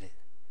 and I get it.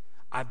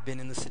 I've been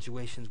in the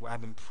situations where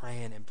I've been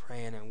praying and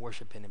praying and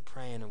worshiping and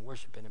praying and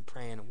worshiping and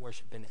praying and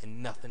worshiping,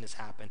 and nothing has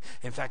happened.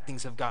 In fact,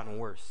 things have gotten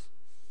worse.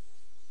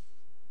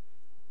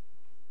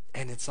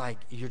 And it's like,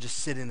 you're just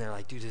sitting there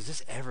like, dude, is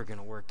this ever going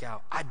to work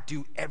out? I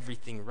do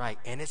everything right,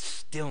 and it's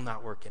still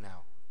not working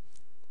out.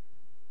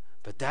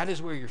 But that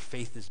is where your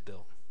faith is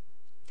built.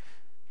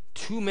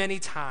 Too many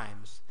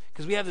times,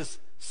 because we have this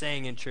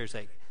saying in church,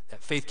 like,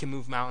 that faith can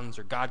move mountains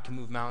or God can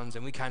move mountains,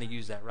 and we kind of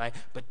use that, right?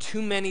 But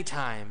too many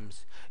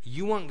times,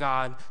 you want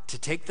God to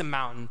take the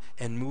mountain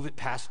and move it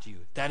past you.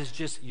 That is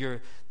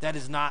that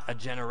is not a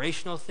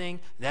generational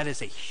thing. That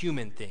is a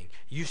human thing.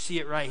 You see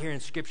it right here in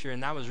Scripture,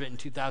 and that was written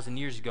 2,000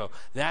 years ago.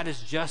 That is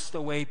just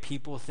the way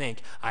people think.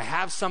 I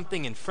have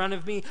something in front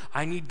of me.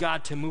 I need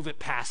God to move it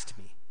past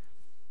me.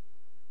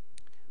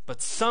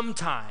 But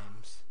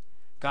sometimes,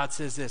 God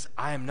says this,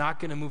 I am not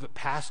going to move it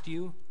past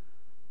you.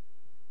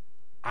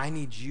 I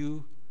need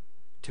you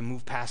to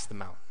move past the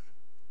mountain.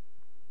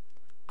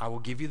 I will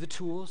give you the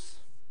tools.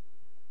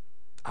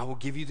 I will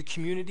give you the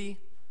community.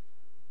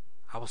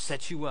 I will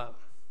set you up.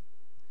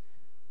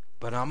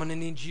 But I'm going to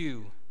need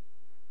you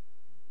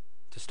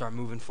to start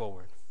moving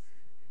forward.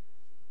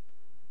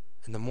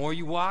 And the more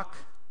you walk,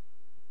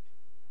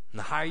 And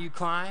the higher you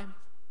climb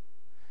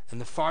and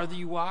the farther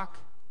you walk,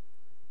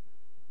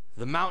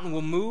 the mountain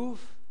will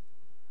move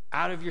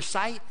out of your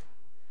sight,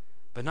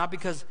 but not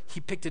because he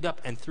picked it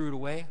up and threw it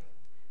away,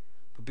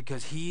 but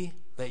because he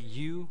let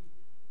you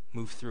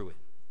move through it.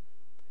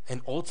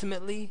 And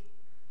ultimately,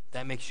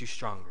 that makes you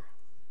stronger.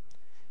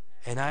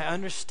 And I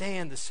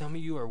understand that some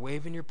of you are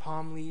waving your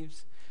palm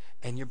leaves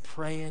and you're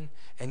praying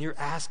and you're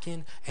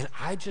asking, and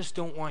I just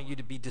don't want you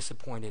to be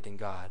disappointed in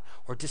God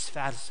or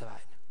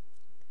dissatisfied.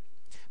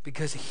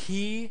 Because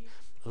he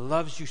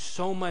loves you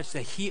so much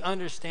that he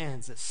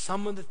understands that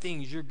some of the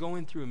things you're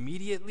going through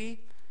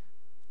immediately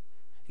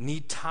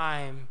need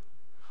time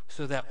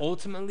so that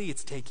ultimately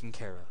it's taken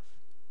care of.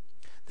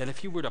 That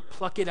if you were to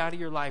pluck it out of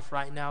your life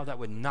right now, that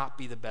would not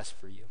be the best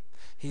for you.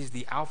 He's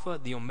the Alpha,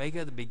 the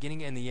Omega, the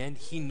beginning and the end.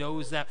 He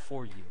knows that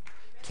for you.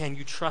 Can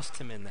you trust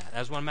him in that?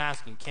 That's what I'm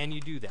asking. Can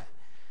you do that?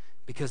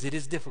 Because it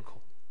is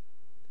difficult.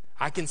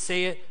 I can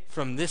say it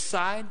from this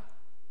side,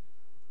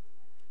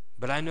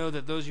 but I know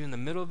that those of you in the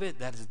middle of it,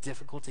 that is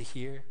difficult to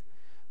hear.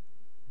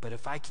 But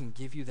if I can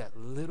give you that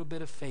little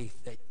bit of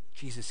faith that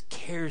Jesus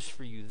cares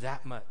for you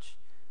that much,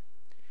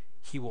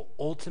 he will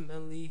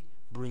ultimately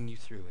bring you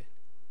through it.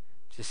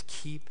 Just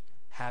keep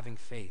having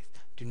faith.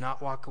 Do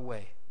not walk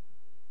away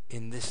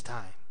in this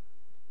time.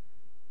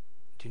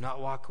 Do not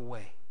walk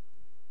away,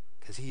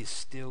 because he is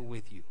still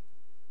with you.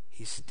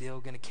 He's still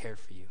going to care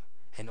for you.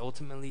 And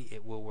ultimately,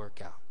 it will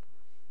work out.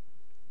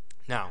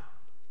 Now,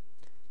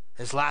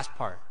 this last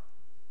part,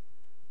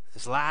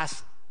 this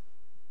last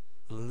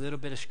little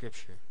bit of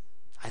scripture,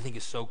 I think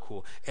is so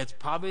cool. It's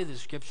probably the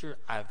scripture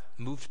I've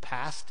moved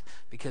past,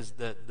 because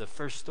the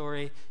first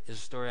story is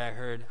a story I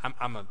heard.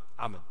 I'm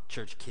a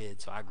church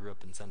kid, so I grew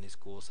up in Sunday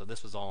school, so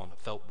this was all on a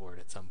felt board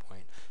at some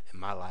point in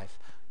my life.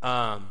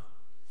 And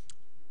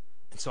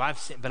so I've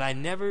seen, but I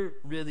never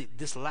really,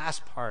 this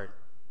last part,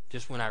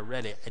 just when I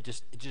read it, it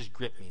just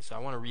gripped me. So I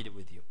want to read it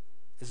with you.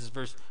 This is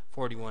verse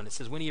 41. It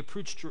says, when he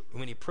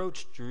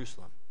approached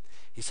Jerusalem,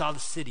 he saw the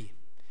city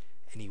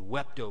and he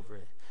wept over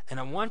it. And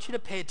I want you to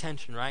pay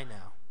attention right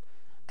now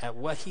at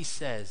what he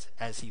says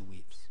as he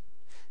weeps,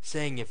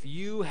 saying, if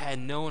you had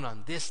known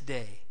on this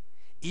day,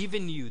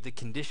 even you, the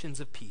conditions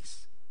of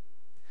peace,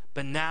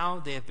 but now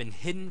they have been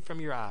hidden from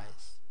your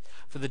eyes.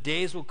 For the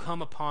days will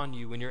come upon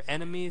you when your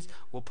enemies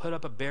will put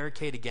up a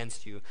barricade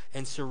against you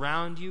and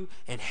surround you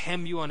and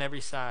hem you on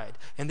every side.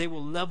 And they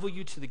will level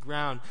you to the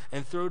ground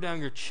and throw down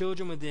your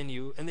children within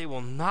you, and they will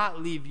not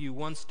leave you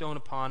one stone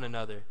upon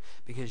another,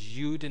 because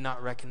you did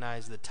not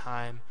recognize the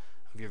time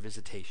of your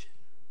visitation.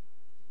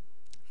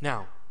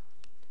 Now,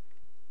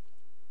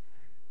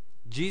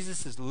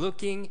 Jesus is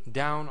looking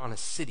down on a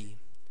city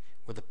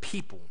where the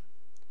people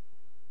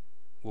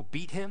will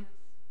beat him,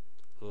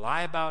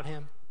 lie about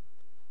him,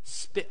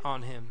 spit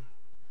on him,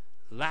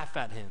 laugh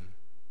at him,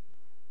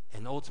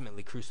 and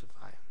ultimately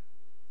crucify him.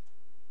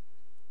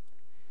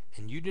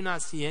 And you do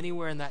not see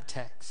anywhere in that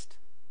text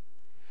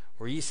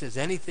where he says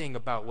anything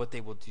about what they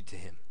will do to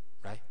him,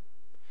 right?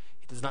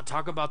 He does not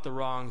talk about the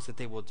wrongs that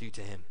they will do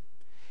to him.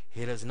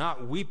 He does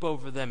not weep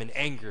over them in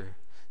anger,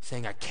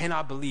 saying, I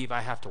cannot believe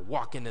I have to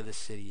walk into this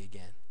city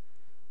again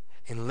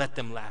and let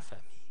them laugh at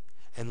me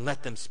and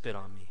let them spit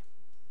on me.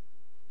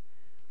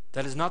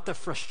 That is not the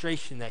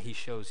frustration that he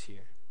shows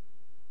here.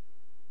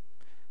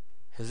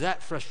 Because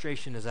that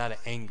frustration is out of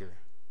anger.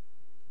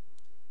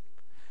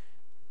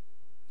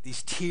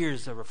 These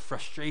tears are a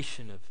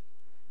frustration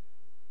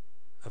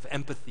of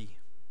empathy,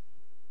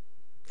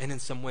 and in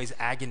some ways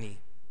agony.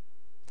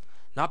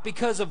 Not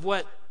because of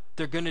what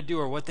they're going to do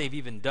or what they've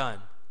even done,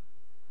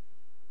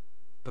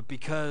 but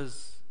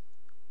because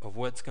of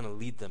what it's going to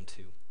lead them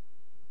to.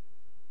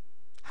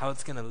 How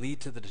it's going to lead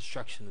to the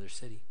destruction of their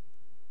city.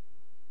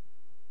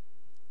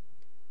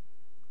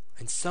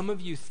 And some of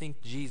you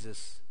think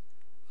Jesus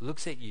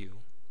looks at you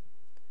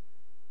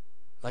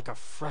like a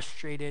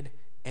frustrated,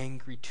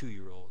 angry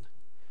 2-year-old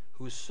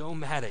who is so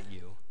mad at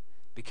you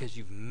because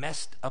you've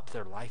messed up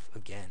their life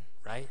again,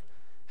 right?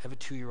 I have a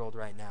 2-year-old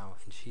right now,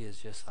 and she is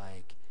just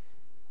like,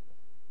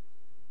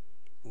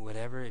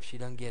 whatever, if she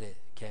doesn't get it,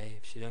 okay?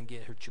 If she doesn't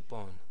get her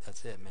chupon,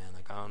 that's it, man.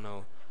 Like, I don't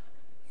know,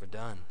 we're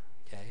done,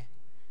 okay?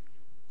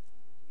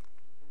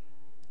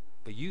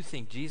 But you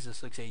think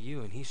Jesus looks at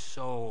you, and he's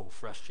so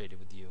frustrated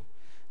with you.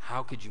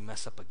 How could you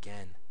mess up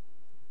again?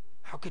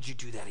 How could you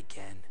do that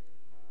again?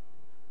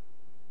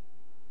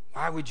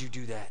 Why would you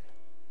do that?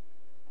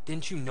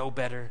 Didn't you know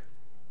better?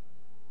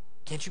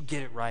 Can't you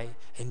get it right?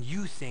 And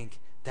you think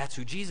that's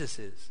who Jesus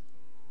is.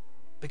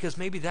 Because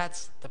maybe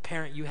that's the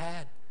parent you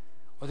had,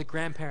 or the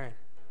grandparent,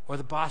 or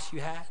the boss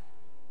you had.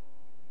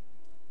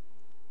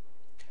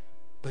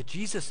 But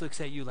Jesus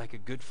looks at you like a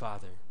good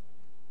father.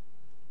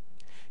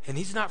 And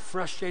he's not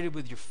frustrated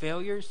with your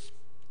failures.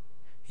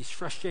 He's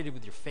frustrated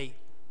with your fate.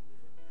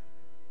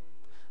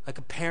 Like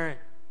a parent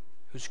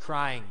who's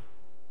crying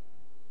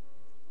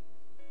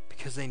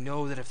because they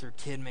know that if their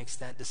kid makes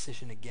that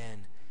decision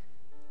again,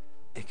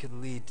 it could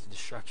lead to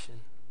destruction.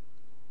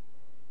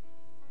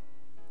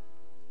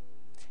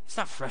 He's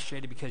not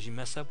frustrated because you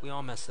mess up. We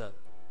all mess up.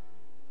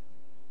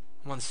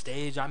 I'm on the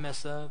stage, I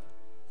mess up.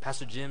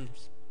 Pastor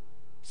Jim's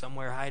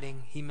somewhere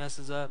hiding. He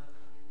messes up.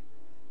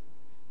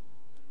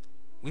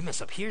 We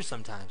mess up here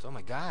sometimes. Oh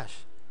my gosh.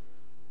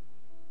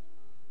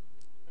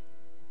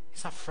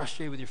 He's not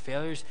frustrated with your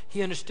failures.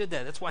 He understood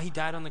that. That's why he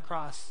died on the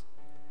cross.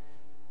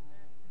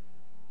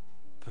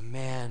 But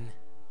man,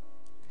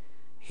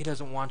 he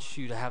doesn't want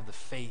you to have the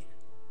fate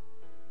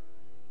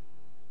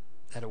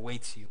that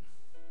awaits you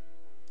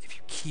if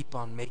you keep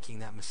on making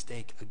that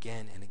mistake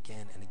again and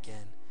again and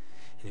again.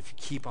 And if you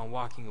keep on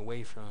walking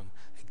away from him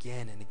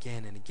again and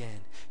again and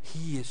again.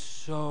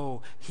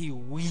 He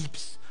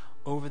weeps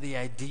over the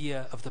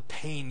idea of the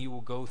pain you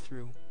will go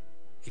through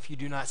if you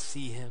do not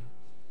see him.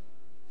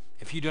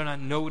 If you do not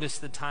notice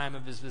the time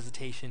of his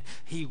visitation,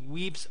 he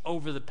weeps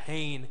over the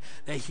pain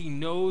that he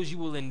knows you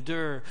will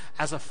endure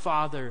as a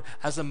father,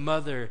 as a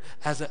mother,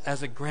 as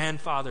a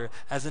grandfather,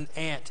 as an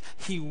aunt.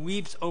 He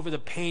weeps over the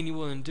pain you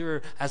will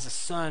endure as a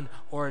son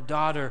or a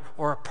daughter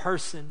or a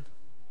person.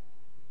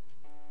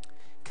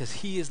 Because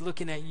he is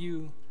looking at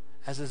you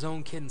as his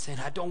own kid and saying,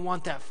 I don't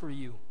want that for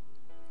you.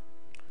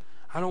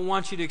 I don't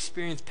want you to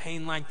experience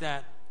pain like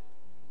that.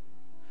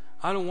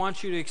 I don't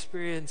want you to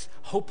experience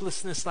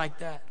hopelessness like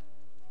that.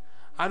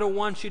 I don't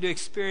want you to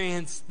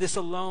experience this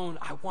alone.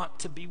 I want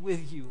to be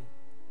with you.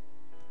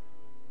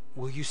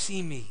 Will you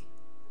see me?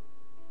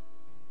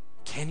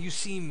 Can you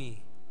see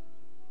me?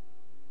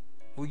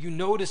 Will you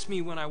notice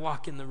me when I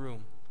walk in the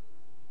room?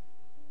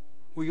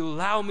 Will you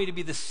allow me to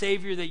be the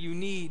Savior that you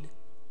need?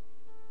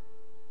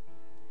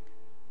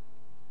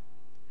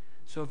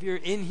 So if you're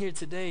in here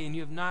today and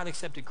you have not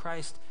accepted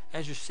Christ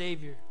as your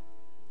Savior,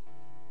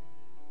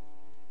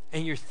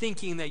 and you're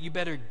thinking that you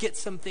better get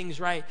some things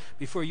right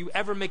before you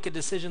ever make a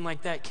decision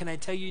like that, can I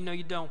tell you, no,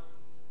 you don't?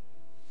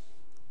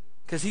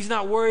 Because he's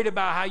not worried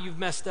about how you've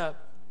messed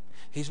up.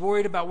 He's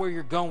worried about where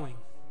you're going.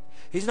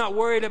 He's not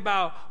worried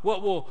about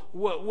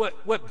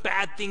what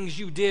bad things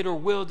you did or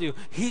will do.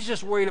 He's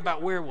just worried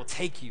about where it will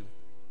take you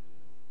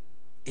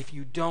if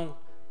you don't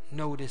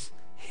notice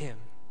him.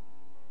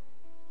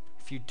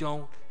 If you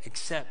don't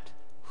accept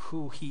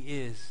who he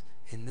is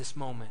in this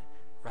moment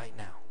right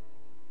now.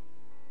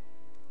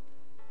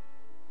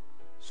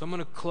 So I'm going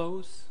to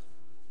close.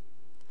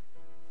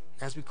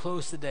 As we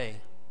close today,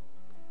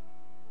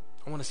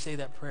 I want to say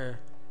that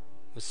prayer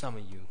with some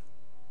of you.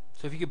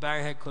 So if you could bow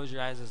your head, close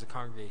your eyes as a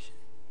congregation.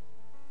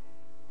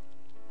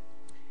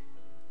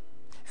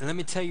 And let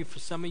me tell you, for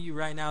some of you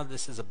right now,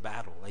 this is a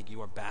battle. Like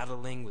you are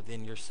battling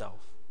within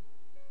yourself.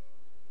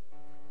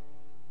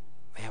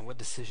 Man, what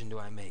decision do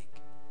I make?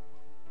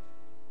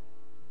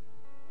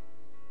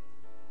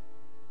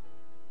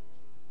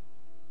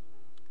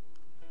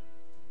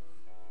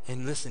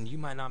 And listen, you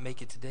might not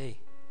make it today.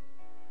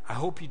 I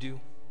hope you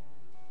do.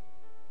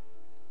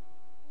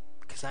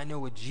 Because I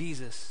know a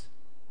Jesus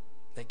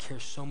that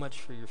cares so much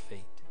for your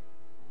fate.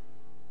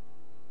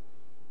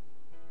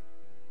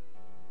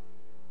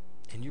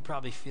 And you're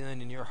probably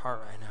feeling in your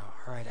heart right now,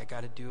 all right, I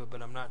got to do it,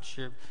 but I'm not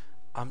sure.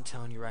 I'm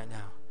telling you right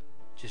now,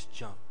 just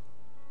jump.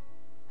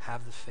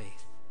 Have the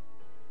faith.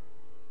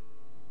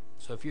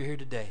 So if you're here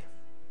today,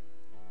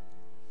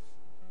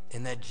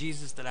 and that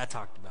Jesus that I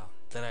talked about,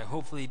 that I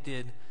hopefully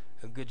did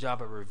a good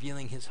job at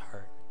revealing his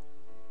heart.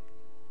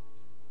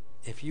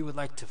 If you would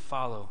like to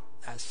follow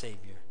that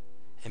Savior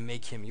and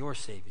make him your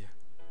Savior,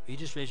 will you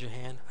just raise your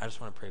hand? I just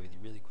want to pray with you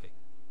really quick.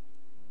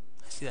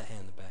 I see that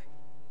hand in the back.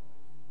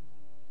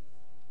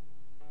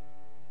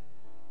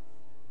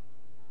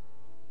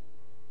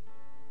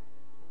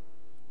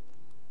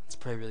 Let's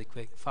pray really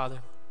quick. Father,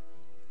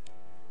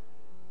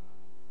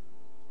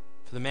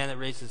 for the man that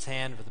raised his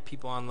hand, for the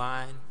people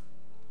online,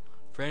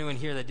 for anyone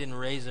here that didn't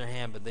raise their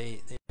hand, but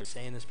they are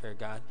saying this prayer,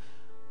 God,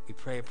 we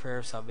pray a prayer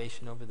of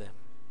salvation over them.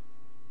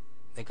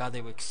 That God,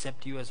 they would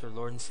accept you as their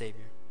Lord and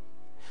Savior.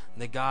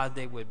 And that God,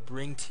 they would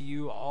bring to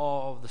you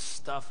all the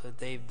stuff that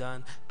they've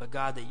done, but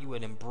God, that you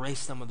would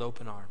embrace them with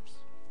open arms.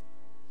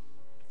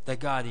 That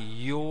God,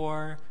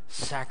 your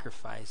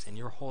sacrifice and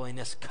your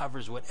holiness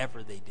covers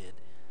whatever they did.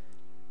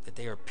 That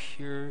they are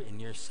pure in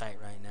your sight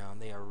right now,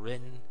 and they are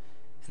written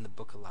in the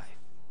book of life.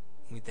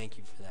 And we thank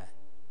you for that.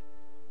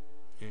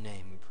 In your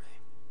name we pray.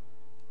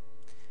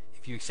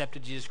 If you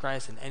accepted Jesus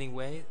Christ in any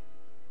way,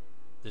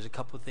 there's a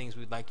couple of things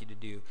we'd like you to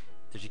do.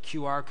 There's a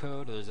QR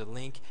code or there's a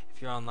link.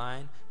 If you're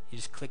online, you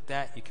just click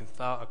that. You can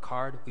fill out a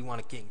card. We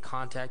want to get in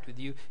contact with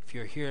you. If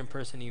you're here in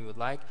person and you would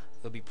like,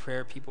 there'll be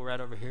prayer people right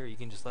over here. You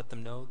can just let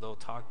them know. They'll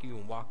talk to you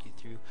and walk you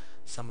through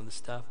some of the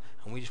stuff.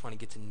 And we just want to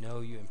get to know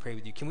you and pray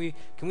with you. Can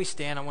we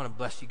stand? I want to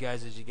bless you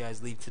guys as you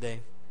guys leave today.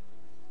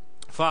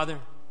 Father,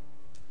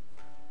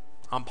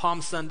 on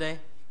Palm Sunday,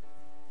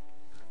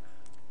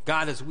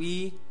 God, as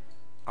we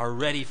are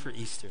ready for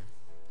Easter.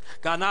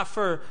 God, not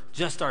for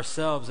just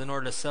ourselves in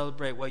order to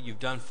celebrate what you've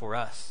done for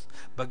us,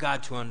 but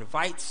God, to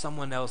invite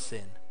someone else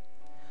in,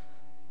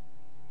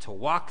 to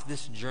walk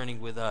this journey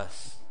with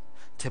us,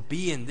 to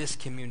be in this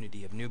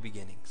community of new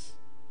beginnings.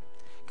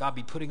 God,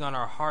 be putting on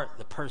our heart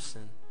the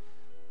person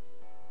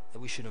that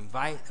we should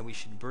invite, that we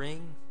should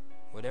bring,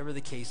 whatever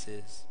the case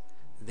is,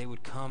 that they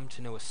would come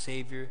to know a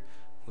Savior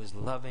who is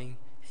loving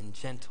and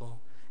gentle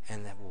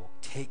and that will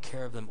take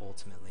care of them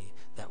ultimately,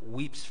 that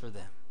weeps for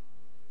them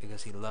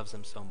because he loves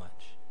them so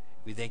much.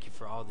 We thank you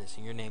for all this.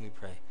 In your name we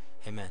pray.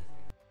 Amen.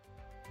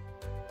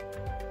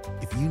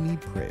 If you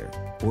need prayer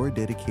or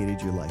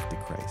dedicated your life to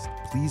Christ,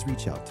 please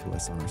reach out to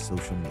us on our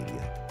social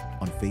media,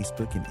 on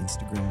Facebook and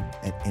Instagram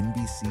at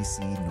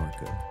NBCC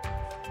Norco,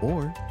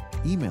 or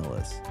email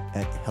us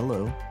at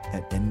hello@nbcc.com.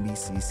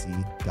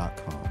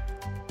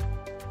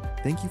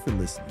 Thank you for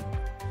listening.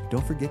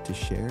 Don't forget to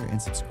share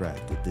and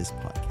subscribe to this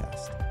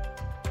podcast.